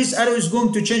time this atom is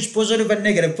going to change positive and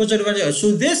negative, positive and negative.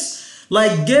 So this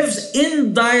like gives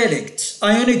indirect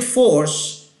ionic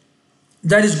force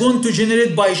that is going to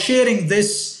generate by sharing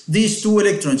these 2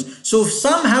 electrons. So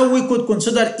somehow we could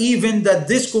consider even that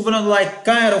this covalent like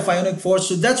kind of ionic force.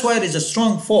 So that's why it is a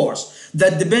strong force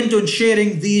that depend on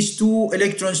sharing these two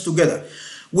electrons together.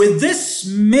 With this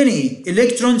many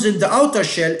electrons in the outer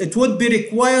shell, it would be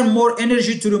require more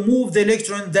energy to remove the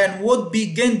electron than would be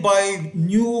gained by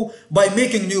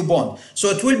making new bond. So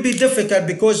it will be difficult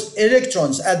because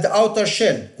electrons at the outer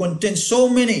shell contain so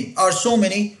many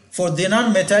for the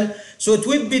non-metal. So it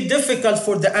would be difficult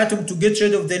for the atom to get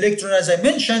rid of the electron. As I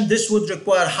mentioned, this would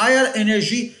require higher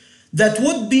energy that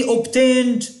would be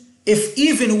obtained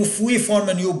even if we form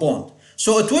a new bond.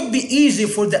 So it would be easy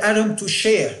for the atom to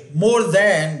share more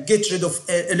than get rid of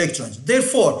electrons.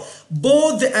 Therefore,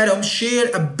 both the atoms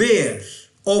share a pair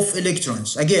of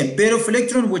electrons. Again, pair of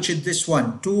electrons, which is this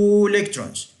one, 2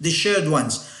 electrons, the shared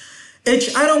ones. Each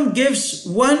atom gives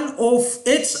one of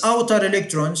its outer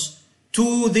electrons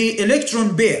to the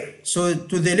electron pair. So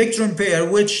to the electron pair,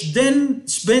 which then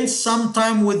spends some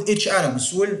time with each atom.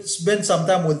 So we'll spend some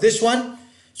time with this one.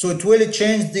 So it will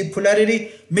change the polarity,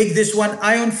 make this one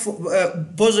ion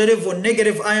positive or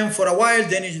negative ion for a while,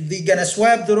 then they're gonna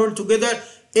swap the role together.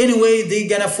 Anyway, they're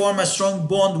gonna form a strong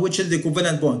bond, which is the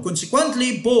covalent bond.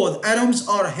 Consequently, both atoms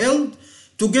are held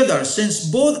together since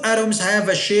both atoms have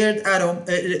a shared atom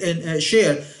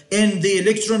share in the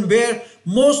electron pair.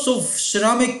 Most of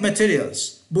ceramic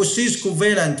materials possess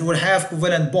covalent or have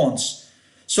covalent bonds.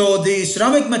 So the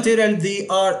ceramic material, they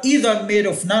are either made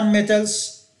of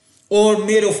non-metals or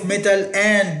made of metal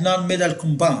and non-metal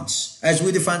compounds, as we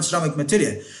define ceramic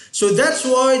material. So that's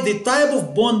why the type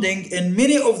of bonding in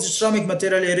many of the ceramic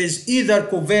material, it is either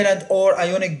covalent or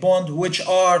ionic bond, which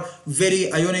are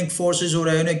very ionic forces or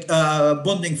ionic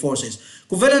bonding forces.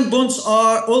 Covalent bonds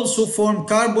are also form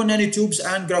carbon nanotubes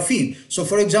and graphene. So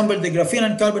for example, the graphene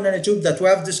and carbon nanotube that we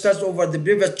have discussed over the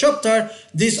previous chapter,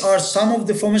 these are some of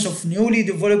the forms of newly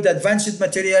developed advanced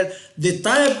material. The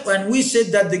type, and we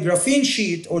said that the graphene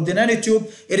sheet or the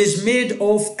nanotube, it is made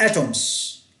of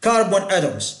atoms, carbon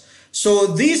atoms. So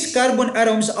these carbon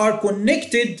atoms are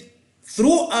connected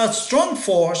through a strong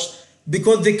force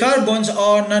because the carbons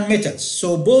are nonmetals.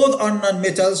 So both are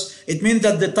nonmetals. It means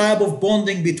that the type of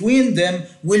bonding between them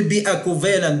will be a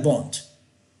covalent bond,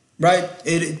 right?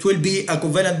 It will be a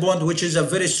covalent bond, which is a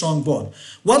very strong bond.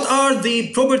 What are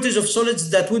the properties of solids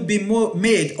that would be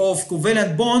made of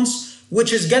covalent bonds,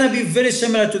 which is gonna be very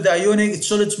similar to the ionic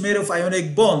solids made of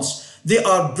ionic bonds? They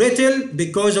are brittle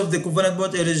because of the covalent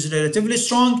bond, it is relatively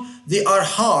strong. They are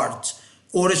hard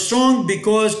or strong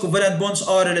because covalent bonds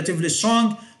are relatively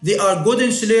strong. They are good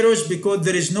insulators because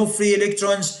there is no free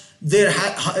electrons. Their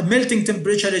melting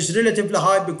temperature is relatively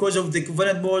high because of the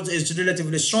covalent bond is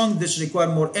relatively strong. This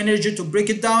requires more energy to break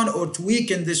it down or to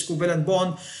weaken this covalent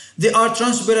bond. They are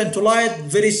transparent to light,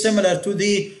 very similar to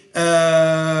the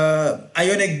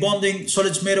ionic bonding,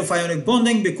 solids made of ionic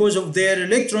bonding, because of their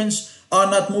electrons are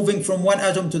not moving from one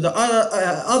atom to the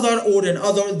other or in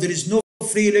other. There is no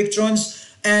free electrons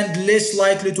and less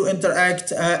likely to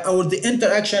interact, or the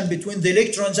interaction between the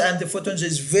electrons and the photons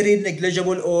is very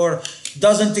negligible or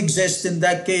doesn't exist in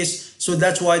that case. So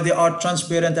that's why they are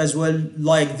transparent as well,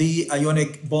 like the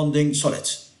ionic bonding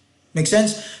solids. Make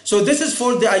sense? So this is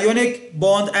for the ionic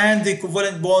bond and the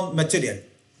covalent bond material.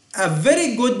 A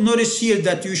very good notice here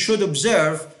that you should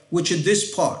observe, which is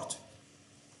this part.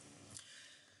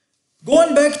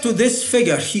 Going back to this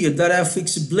figure here that I've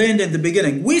explained in the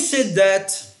beginning, we said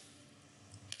that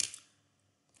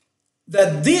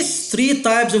these three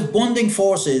types of bonding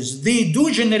forces, they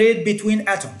do generate between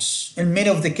atoms in many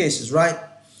of the cases, right?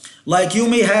 Like you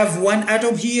may have one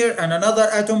atom here and another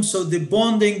atom, so the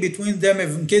bonding between them, if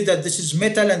in case that this is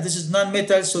metal and this is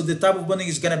non-metal, so the type of bonding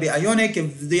is going to be ionic.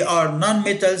 If they are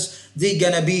non-metals, they're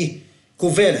going to be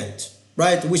covalent,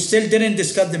 right? We still didn't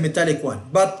discuss the metallic one,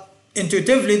 but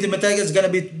intuitively the metallic is going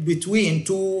to be between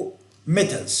two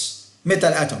metals,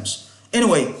 metal atoms.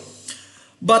 Anyway,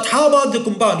 but how about the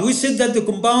compound? We said that the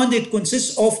compound, it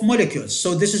consists of molecules.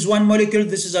 So this is one molecule,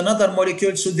 this is another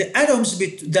molecule. So the atoms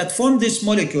that form these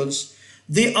molecules,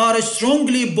 they are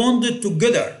strongly bonded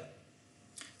together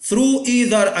through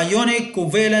either ionic,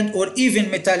 covalent, or even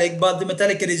metallic, but the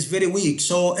metallic is very weak.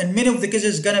 So in many of the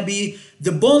cases, it's gonna be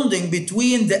the bonding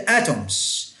between the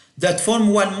atoms that form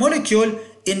one molecule.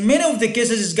 In many of the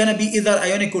cases, it's gonna be either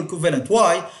ionic or covalent.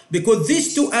 Why? Because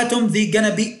these two atoms, they're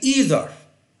gonna be either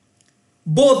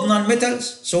both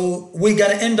non-metals, so we're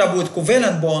gonna end up with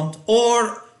covalent bond,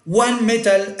 or one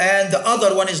metal and the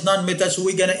other one is non-metal, so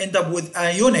we're gonna end up with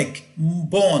ionic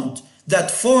bond that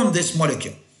form this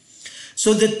molecule.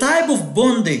 So the type of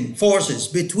bonding forces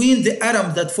between the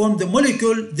atoms that form the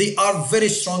molecule, they are very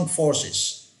strong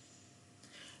forces.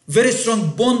 Very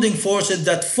strong bonding forces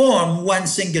that form one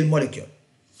single molecule.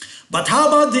 But how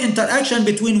about the interaction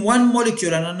between one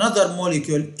molecule and another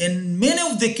molecule? In many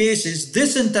of the cases,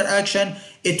 this interaction,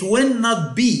 it will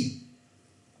not be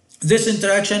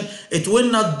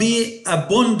a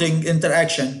bonding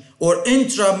interaction or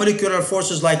intramolecular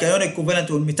forces like ionic, covalent,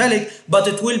 or metallic, but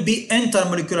it will be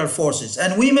intermolecular forces.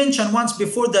 And we mentioned once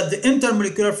before that the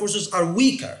intermolecular forces are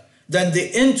weaker than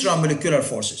the intramolecular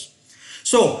forces.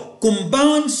 So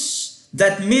compounds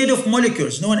that made of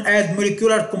molecules, known as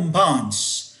molecular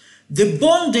compounds, the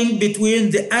bonding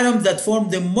between the atoms that form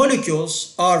the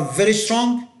molecules are very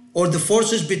strong, or the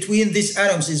forces between these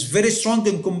atoms is very strong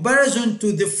in comparison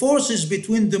to the forces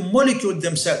between the molecules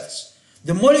themselves.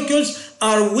 The molecules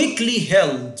are weakly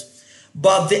held,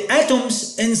 but the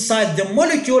atoms inside the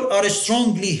molecule are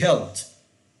strongly held.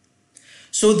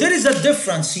 So there is a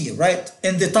difference here, right,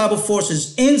 in the type of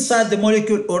forces inside the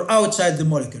molecule or outside the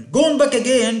molecule. Going back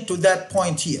again to that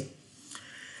point here.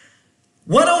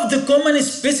 One of the common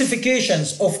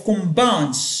specifications of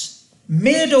compounds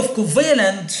made of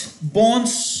covalent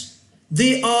bonds,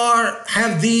 they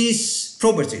have these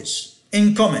properties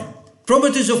in common.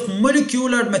 Properties of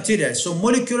molecular materials. So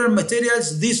molecular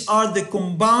materials, these are the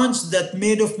compounds that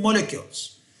made of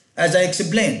molecules, as I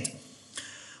explained.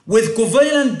 With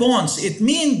covalent bonds, it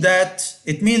means that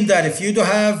if you do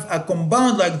have a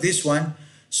compound like this one,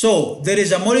 so there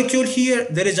is a molecule here,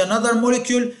 there is another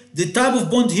molecule, the type of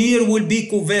bond here will be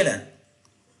covalent.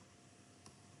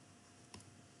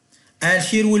 And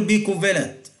here will be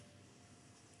covalent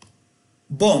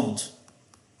bond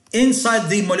inside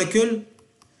the molecule.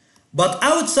 But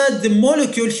outside the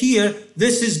molecule here,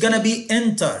 this is going to be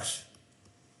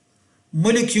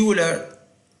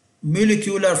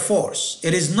intermolecular force.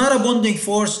 It is not a bonding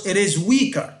force, it is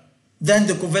weaker than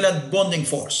the covalent bonding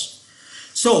force.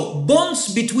 So bonds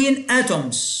between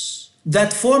atoms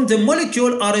that form the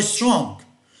molecule are strong,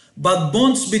 but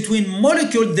bonds between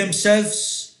molecules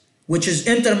themselves, which is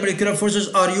intermolecular forces,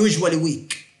 are usually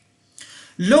weak.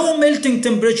 Low melting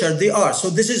temperature they are. So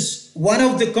this is one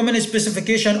of the common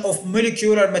specification of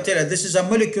molecular material. This is a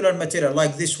molecular material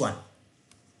like this one.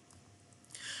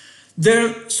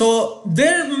 Their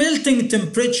melting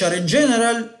temperature in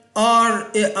general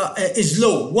is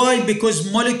low. Why?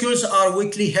 Because molecules are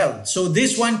weakly held. So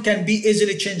this one can be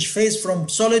easily change phase from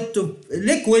solid to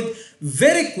liquid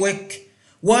very quick.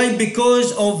 Why?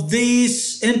 Because of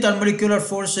these intermolecular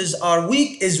forces are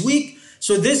weak.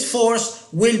 So this force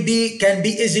can be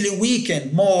easily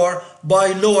weakened more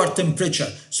by lower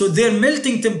temperature. So their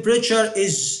melting temperature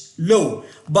is low.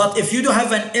 But if you do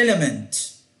have an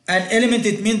element,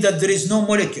 it means that there is no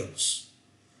molecules,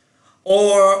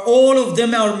 or all of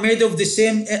them are made of the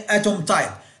same atom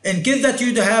type. In case that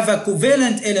you do have a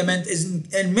covalent element,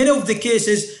 in many of the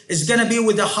cases is going to be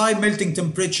with a high melting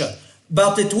temperature,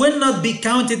 but it will not be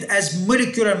counted as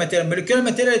molecular material. Molecular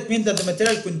material, it means that the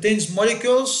material contains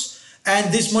molecules,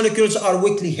 and these molecules are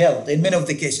weakly held in many of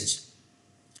the cases.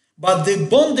 But the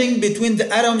bonding between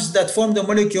the atoms that form the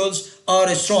molecules are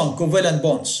strong, covalent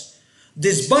bonds.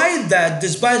 Despite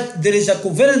there is a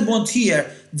covalent bond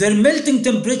here, their melting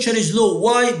temperature is low.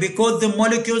 Why? Because the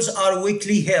molecules are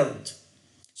weakly held.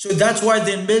 So that's why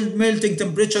the melting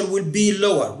temperature will be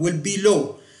low.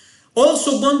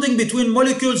 Also, bonding between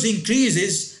molecules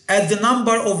increases as the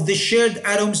number of the shared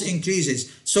atoms increases.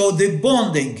 So the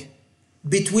bonding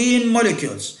between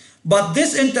molecules, but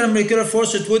this intermolecular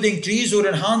force, it would increase or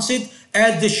enhance it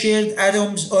as the shared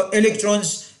atoms or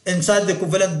electrons inside the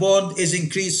covalent bond is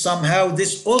increased somehow.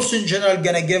 This also in general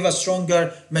gonna give a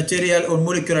stronger material or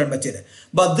molecular material.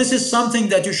 But this is something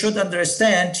that you should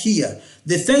understand here.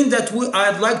 The thing that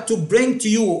I'd like to bring to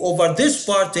you over this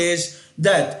part is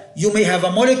that you may have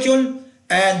a molecule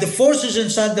and the forces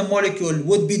inside the molecule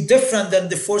would be different than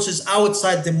the forces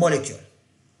outside the molecule.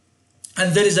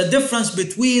 And there is a difference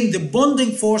between the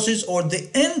bonding forces or the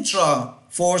intra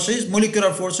forces,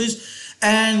 molecular forces,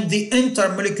 and the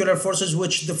intermolecular forces,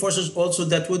 which the forces also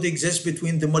that would exist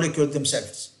between the molecules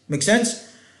themselves. Make sense?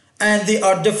 And they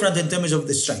are different in terms of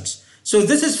the strengths. So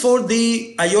this is for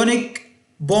the ionic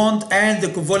bond and the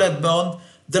covalent bond.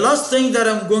 The last thing that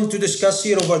I'm going to discuss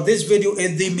here over this video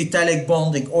is the metallic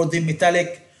bonding or the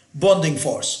metallic bonding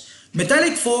force.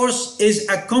 Metallic force is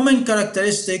a common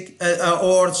characteristic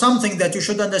or something that you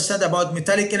should understand about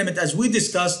metallic element, as we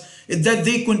discussed, is that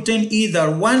they contain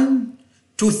either 1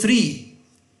 to 3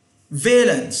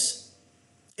 valence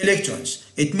electrons.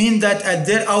 It means that at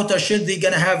their outer shell they're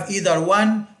going to have either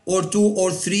 1 or 2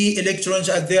 or 3 electrons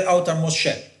at their outermost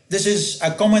shell. This is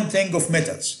a common thing of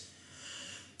metals.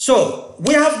 So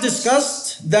we have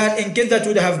discussed that in case that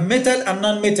would have metal and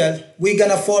non-metal, we're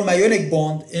gonna form a ionic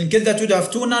bond. In case that would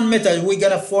have two non-metals, we're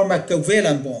gonna form a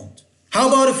covalent bond. How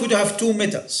about if we have two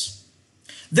metals?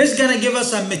 This is going to give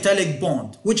us a metallic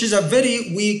bond, which is a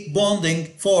very weak bonding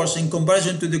force in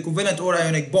comparison to the covalent or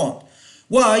ionic bond.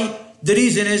 Why? The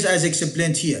reason is as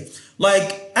explained here.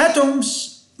 Like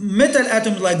atoms, metal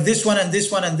atoms like this one and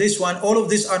this one and this one, all of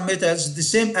these are metals, the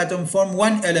same atom form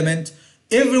one element.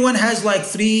 Everyone has like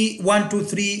 1, 2,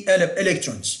 3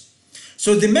 electrons.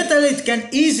 So the metal, it can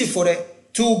easy for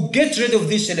it to get rid of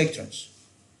these electrons.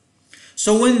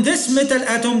 So when this metal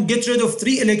atom gets rid of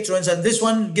 3 electrons and this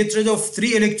one gets rid of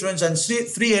 3 electrons and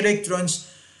 3 electrons,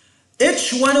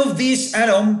 each one of these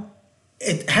atoms,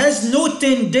 it has no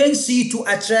tendency to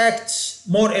attract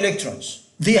more electrons.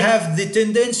 They have the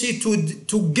tendency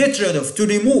to get rid of, to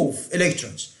remove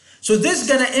electrons. So this is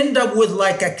going to end up with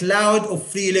like a cloud of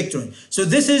free electrons. So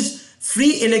this is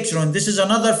free electron, this is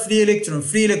another free electron,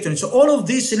 free electron. So all of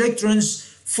these electrons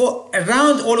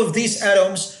around all of these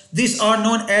atoms, these are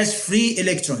known as free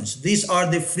electrons. These are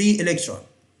the free electron.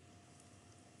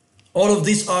 All of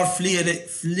these are free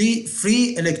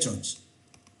electrons.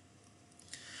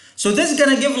 So this is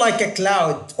going to give like a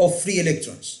cloud of free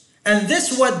electrons. And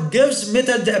this what gives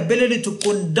metal the ability to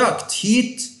conduct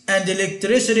heat and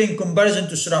electricity in comparison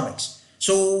to ceramics.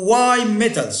 So why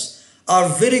metals are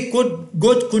very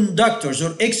good conductors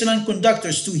or excellent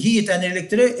conductors to heat and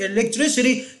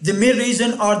electricity? The main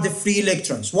reason are the free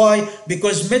electrons. Why?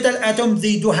 Because metal atoms,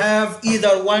 they do have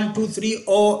either 1, 2, 3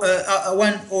 or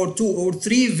 1 or 2 or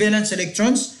 3 valence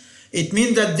electrons. It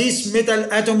means that these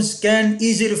metal atoms can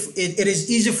easily, it is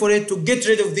easy for it to get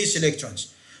rid of these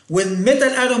electrons. When metal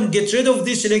atom gets rid of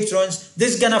these electrons,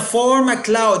 this is going to form a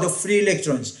cloud of free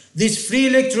electrons. These free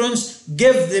electrons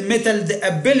give the metal the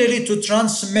ability to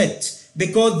transmit,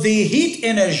 because the heat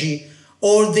energy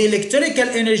or the electrical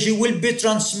energy will be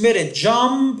transmitted,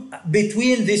 jump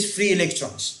between these free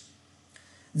electrons.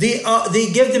 They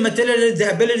give the material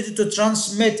the ability to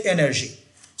transmit energy.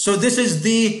 So this is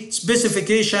the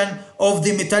specification of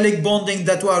the metallic bonding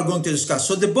that we are going to discuss.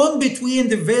 So the bond between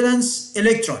the valence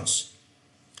electrons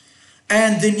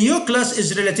and the nucleus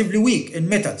is relatively weak in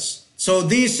metals. So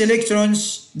these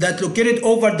electrons that located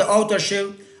over the outer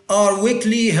shell are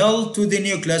weakly held to the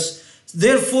nucleus.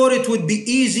 Therefore, it would be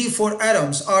easy for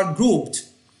atoms are grouped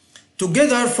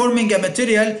together forming a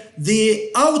material.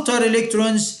 The outer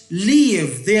electrons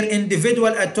leave their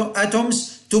individual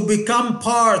atoms to become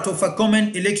part of a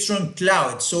common electron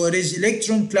cloud. So it is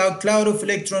electron cloud, cloud of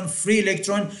electron, free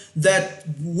electron that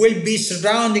will be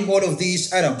surrounding all of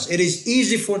these atoms. It is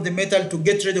easy for the metal to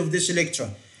get rid of this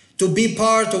electron, to be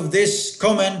part of this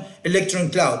common electron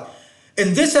cloud.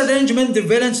 In this arrangement, the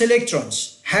valence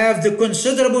electrons have the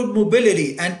considerable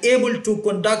mobility and able to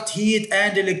conduct heat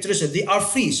and electricity. They are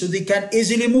free, so they can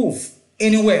easily move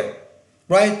anywhere,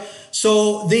 right?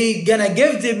 So they gonna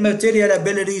give the material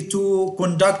ability to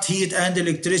conduct heat and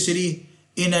electricity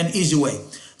in an easy way.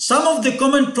 Some of the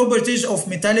common properties of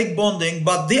metallic bonding,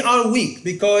 but they are weak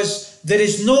because there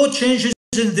is no changes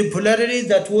in the polarity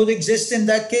that would exist in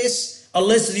that case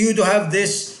unless you do have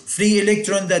this free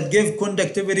electron that give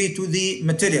conductivity to the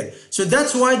material. So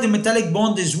that's why the metallic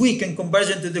bond is weak in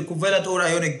comparison to the covalent or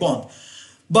ionic bond.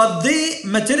 But the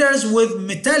materials with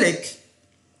metallic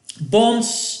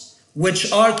bonds,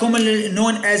 which are commonly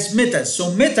known as metals.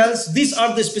 So metals, these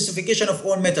are the specification of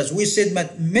all metals. We said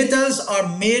metals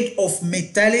are made of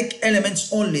metallic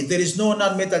elements only. There is no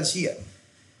non-metals here.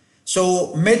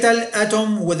 So metal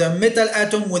atom with a metal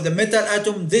atom with a metal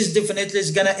atom, this definitely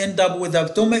is gonna end up with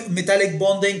atomic metallic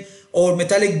bonding or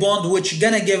metallic bond, which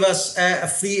gonna give us a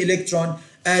free electron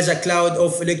as a cloud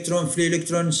of free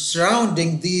electrons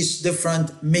surrounding these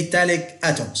different metallic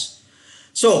atoms.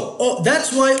 So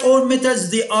that's why all metals,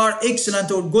 they are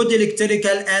excellent or good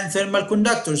electrical and thermal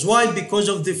conductors. Why? Because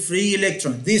of the free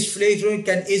electron. These free electrons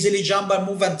can easily jump and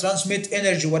move and transmit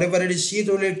energy, whatever it is, heat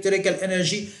or electrical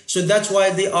energy. So that's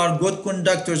why they are good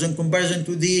conductors in comparison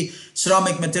to the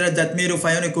ceramic material that made of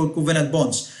ionic or covalent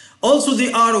bonds. Also,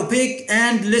 they are opaque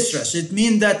and lustrous. It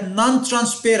means that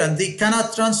non-transparent. They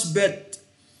cannot transmit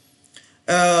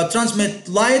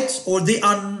light, or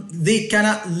they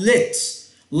cannot let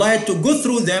light to go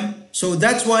through them. So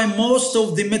that's why most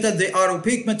of the metal, they are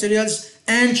opaque materials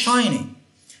and shiny.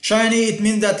 Shiny, it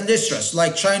means that lustrous,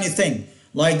 like shiny thing,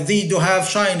 like they do have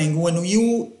shining. When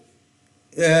you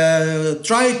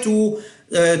try to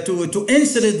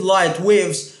insert light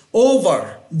waves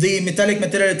over the metallic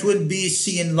material, it will be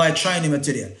seen like shiny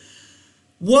material.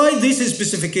 Why this is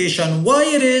specification? Why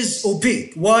it is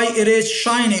opaque? Why it is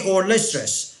shiny or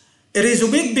lustrous? It is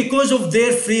opaque because of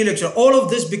their free electron. All of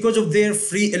this because of their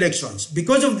free electrons.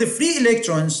 Because of the free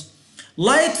electrons,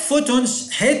 light photons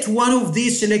hit one of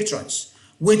these electrons,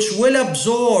 which will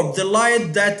absorb the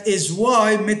light. That is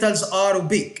why metals are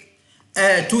opaque.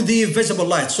 to the visible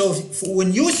light. So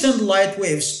when you send light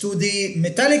waves to the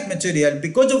metallic material,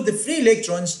 because of the free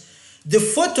electrons, the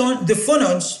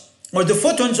photons or the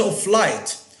photons of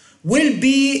light will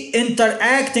be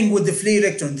interacting with the free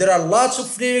electron. There are lots of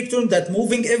free electrons that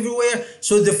moving everywhere,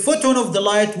 so the photon of the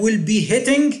light will be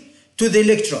hitting to the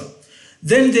electron.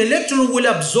 Then the electron will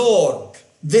absorb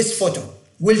this photon,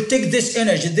 will take this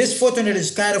energy. This photon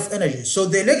is kind of energy. So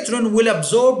the electron will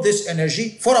absorb this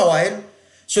energy for a while.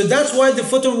 So that's why the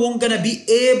photon won't gonna be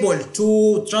able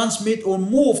to transmit or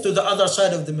move to the other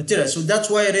side of the material. So that's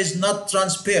why it is not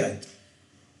transparent.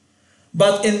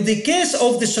 But in the case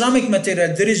of the ceramic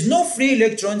material, there is no free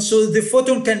electron, so the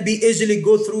photon can be easily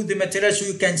go through the material so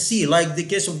you can see, like the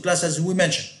case of glass as we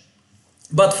mentioned.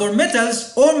 But for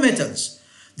metals, all metals,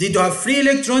 they do have free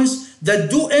electrons that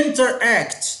do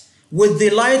interact with the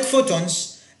light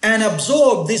photons and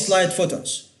absorb these light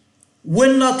photons.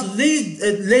 Will not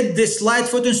let these light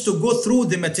photons to go through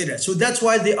the material. So that's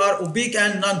why they are opaque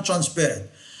and non-transparent.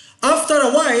 After a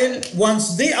while,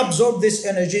 once they absorb this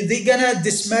energy, they're gonna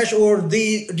dismash or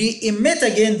they re-emit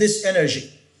again this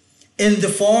energy in the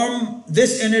form,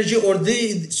 this energy, or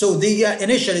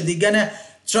initially they're gonna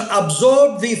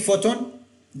absorb the photon,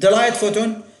 the light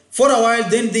photon, for a while,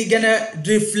 then they're gonna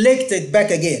reflect it back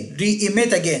again,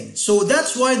 re-emit again. So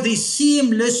that's why they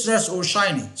seem lustrous or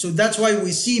shiny. So that's why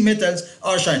we see metals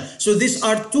are shiny. So these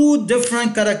are two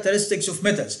different characteristics of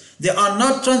metals. They are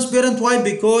not transparent. Why?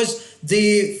 Because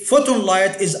the photon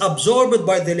light is absorbed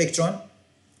by the electron,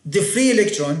 the free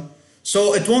electron,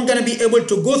 so it won't gonna be able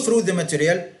to go through the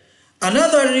material.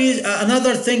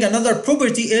 Another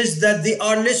property is that they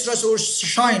are lustrous or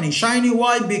shiny. Shiny,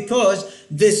 why? Because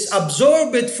this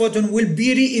absorbed photon will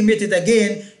be re-emitted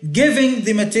again, giving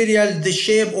the material the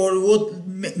shape or would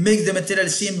make the material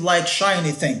seem like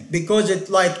shiny thing, because it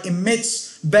like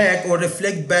emits back or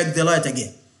reflect back the light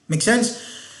again. Make sense?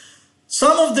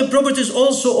 Some of the properties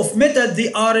also of metal,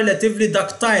 they are relatively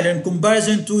ductile in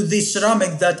comparison to the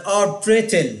ceramic that are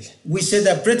brittle. We say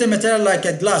that brittle material like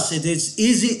a glass, it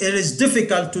is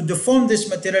difficult to deform this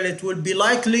material. It will be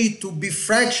likely to be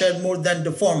fractured more than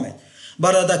deform it.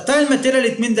 But a ductile material,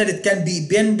 it means that it can be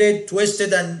bended,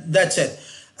 twisted, and that's it.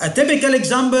 A typical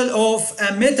example of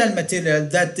a metal material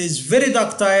that is very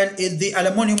ductile is the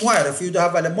aluminum wire. If you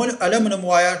have aluminum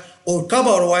wire or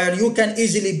copper wire, you can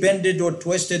easily bend it or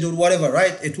twist it or whatever,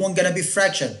 right? It won't gonna be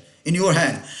fractured in your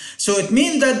hand. So it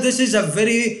means that this is a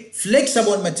very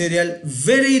flexible material,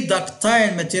 very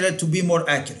ductile material to be more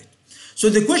accurate. So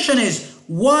the question is,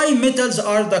 why metals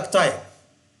are ductile?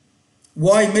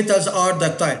 Why metals are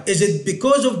ductile? Is it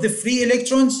because of the free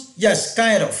electrons? Yes,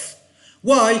 kind of.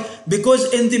 Why?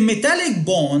 Because in the metallic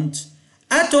bond,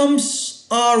 atoms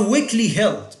are weakly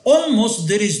held. Almost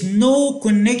there is no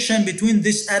connection between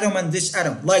this atom and this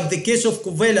atom. Like the case of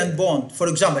covalent bond, for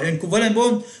example. In covalent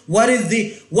bond,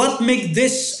 what makes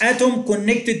this atom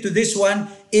connected to this one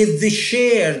is the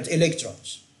shared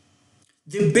electrons,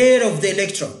 the pair of the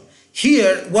electron.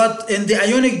 Here, what in the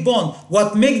ionic bond,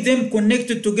 what makes them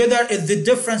connected together is the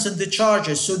difference in the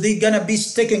charges. So they're gonna be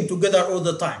sticking together all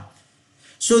the time.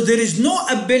 So there is no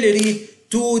ability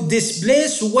to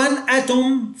displace one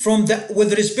atom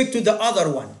with respect to the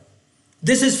other one.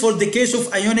 This is for the case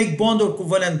of ionic bond or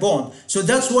covalent bond. So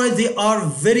that's why they are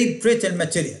very brittle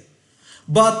material.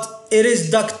 But it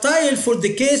is ductile for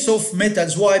the case of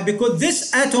metals. Why? Because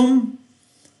this atom,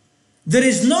 there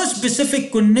is no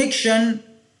specific connection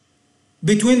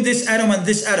between this atom and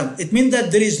this atom. It means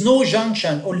that there is no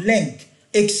junction or link,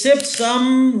 except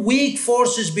some weak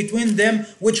forces between them,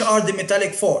 which are the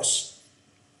metallic force.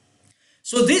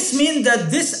 So this means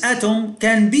that this atom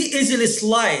can be easily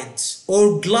slide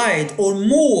or glide or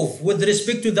move with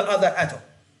respect to the other atom.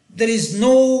 There is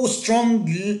no strong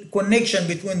connection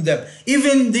between them.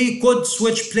 Even they could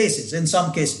switch places in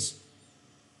some cases.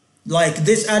 Like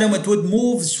this atom, it would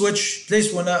move, switch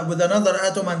place with another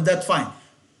atom, and that's fine.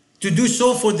 To do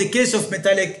so for the case of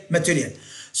metallic material.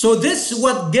 So this is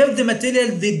what gives the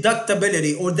material the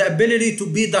ductibility or the ability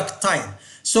to be ductile.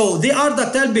 So they are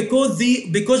ductile because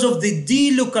of the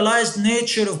delocalized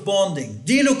nature of bonding.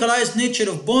 Delocalized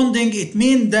nature of bonding, it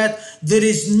means that there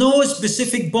is no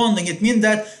specific bonding. It means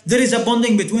that there is a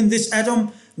bonding between this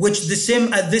atom, which the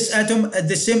same at this atom,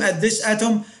 the same at this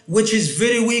atom, which is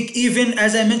very weak. Even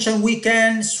as I mentioned, we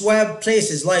can swap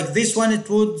places. Like this one, it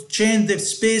would change the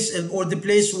space or the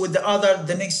place with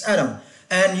the next atom.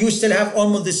 And you still have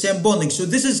almost the same bonding. So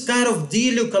this is kind of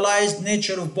delocalized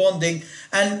nature of bonding.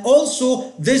 And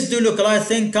also this delocalized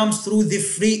thing comes through the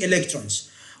free electrons,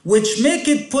 which make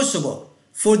it possible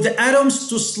for the atoms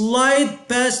to slide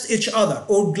past each other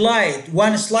or glide,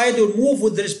 one slide or move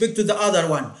with respect to the other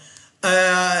one.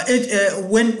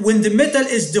 when the metal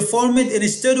is deformed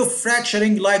instead of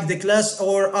fracturing like the glass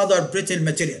or other brittle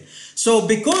material. So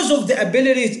because of the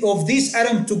ability of this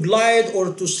atom to glide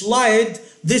or to slide,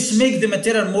 this makes the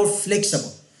material more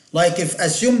flexible. Like if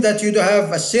assume that you do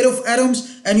have a set of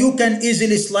atoms and you can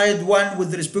easily slide one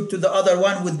with respect to the other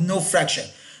one with no fraction.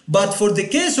 But for the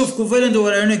case of covalent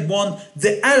or ionic bond,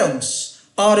 the atoms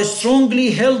are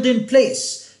strongly held in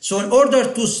place. So in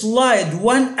order to slide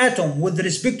one atom with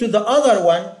respect to the other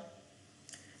one,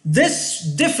 this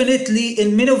definitely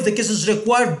in many of the cases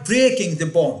require breaking the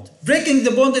bond. Breaking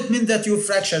the bond, it means that you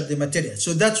fracture the material.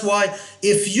 So that's why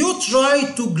if you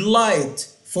try to glide,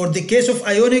 for the case of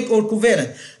ionic or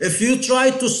covalent, if you try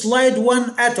to slide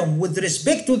one atom with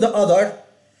respect to the other,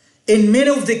 in many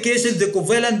of the cases the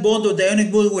covalent bond or the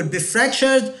ionic bond will be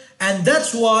fractured, and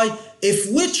that's why if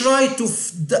we try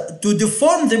to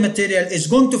deform the material, it's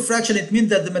going to fracture. It means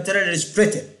that the material is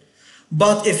brittle.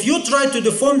 But if you try to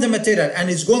deform the material and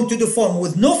it's going to deform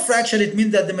with no fraction, it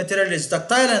means that the material is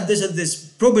ductile, and this is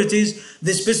the properties,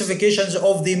 the specifications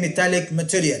of the metallic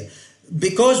material.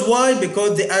 Because why?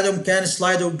 Because the atom can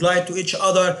slide or glide to each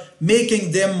other,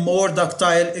 making them more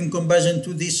ductile in comparison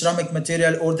to the ceramic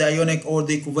material or the ionic or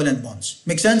the covalent bonds.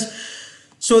 Make sense?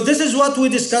 So this is what we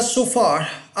discussed so far.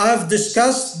 I've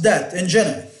discussed that in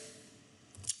general.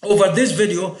 Over this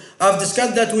video, I've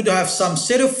discussed that we do have some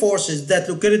set of forces that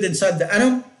located inside the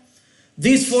atom.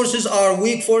 These forces are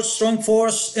weak force, strong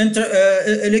force,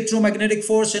 electromagnetic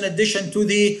force, in addition to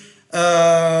the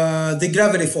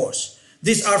gravity force.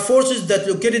 These are forces that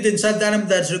located inside the atom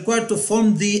that's required to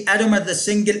form the atom as a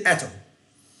single atom.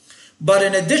 But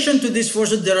in addition to these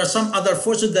forces, there are some other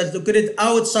forces that located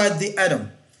outside the atom,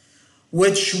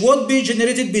 which would be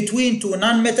generated between two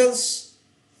nonmetals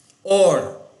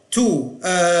or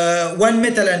one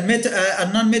metal and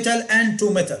non-metal and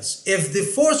two metals. If the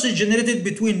force is generated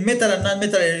between metal and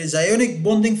non-metal, it is ionic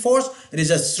bonding force. It is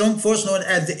a strong force known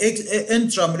as the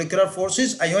intramolecular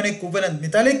forces, ionic, covalent,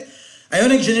 metallic.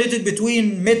 Ionic generated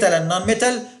between metal and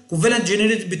non-metal, covalent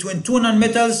generated between two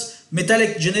non-metals,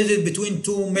 metallic generated between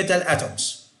two metal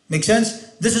atoms. Make sense?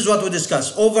 This is what we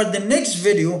discuss. Over the next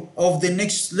video of the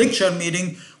next lecture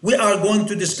meeting, we are going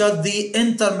to discuss the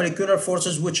intermolecular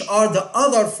forces, which are the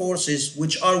other forces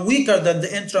which are weaker than the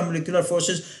intramolecular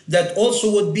forces that also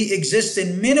would be exist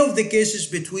in many of the cases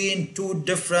between two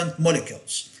different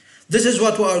molecules. This is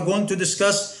what we are going to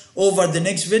discuss over the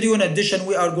next video. In addition,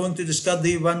 we are going to discuss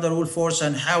the van der Waals force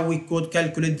and how we could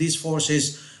calculate these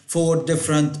forces for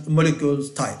different molecule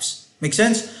types. Make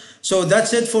sense? So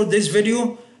that's it for this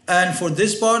video. And for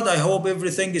this part, I hope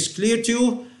everything is clear to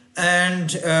you.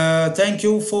 And thank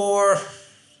you for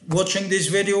watching this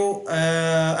video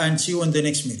and see you in the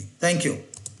next meeting. Thank you.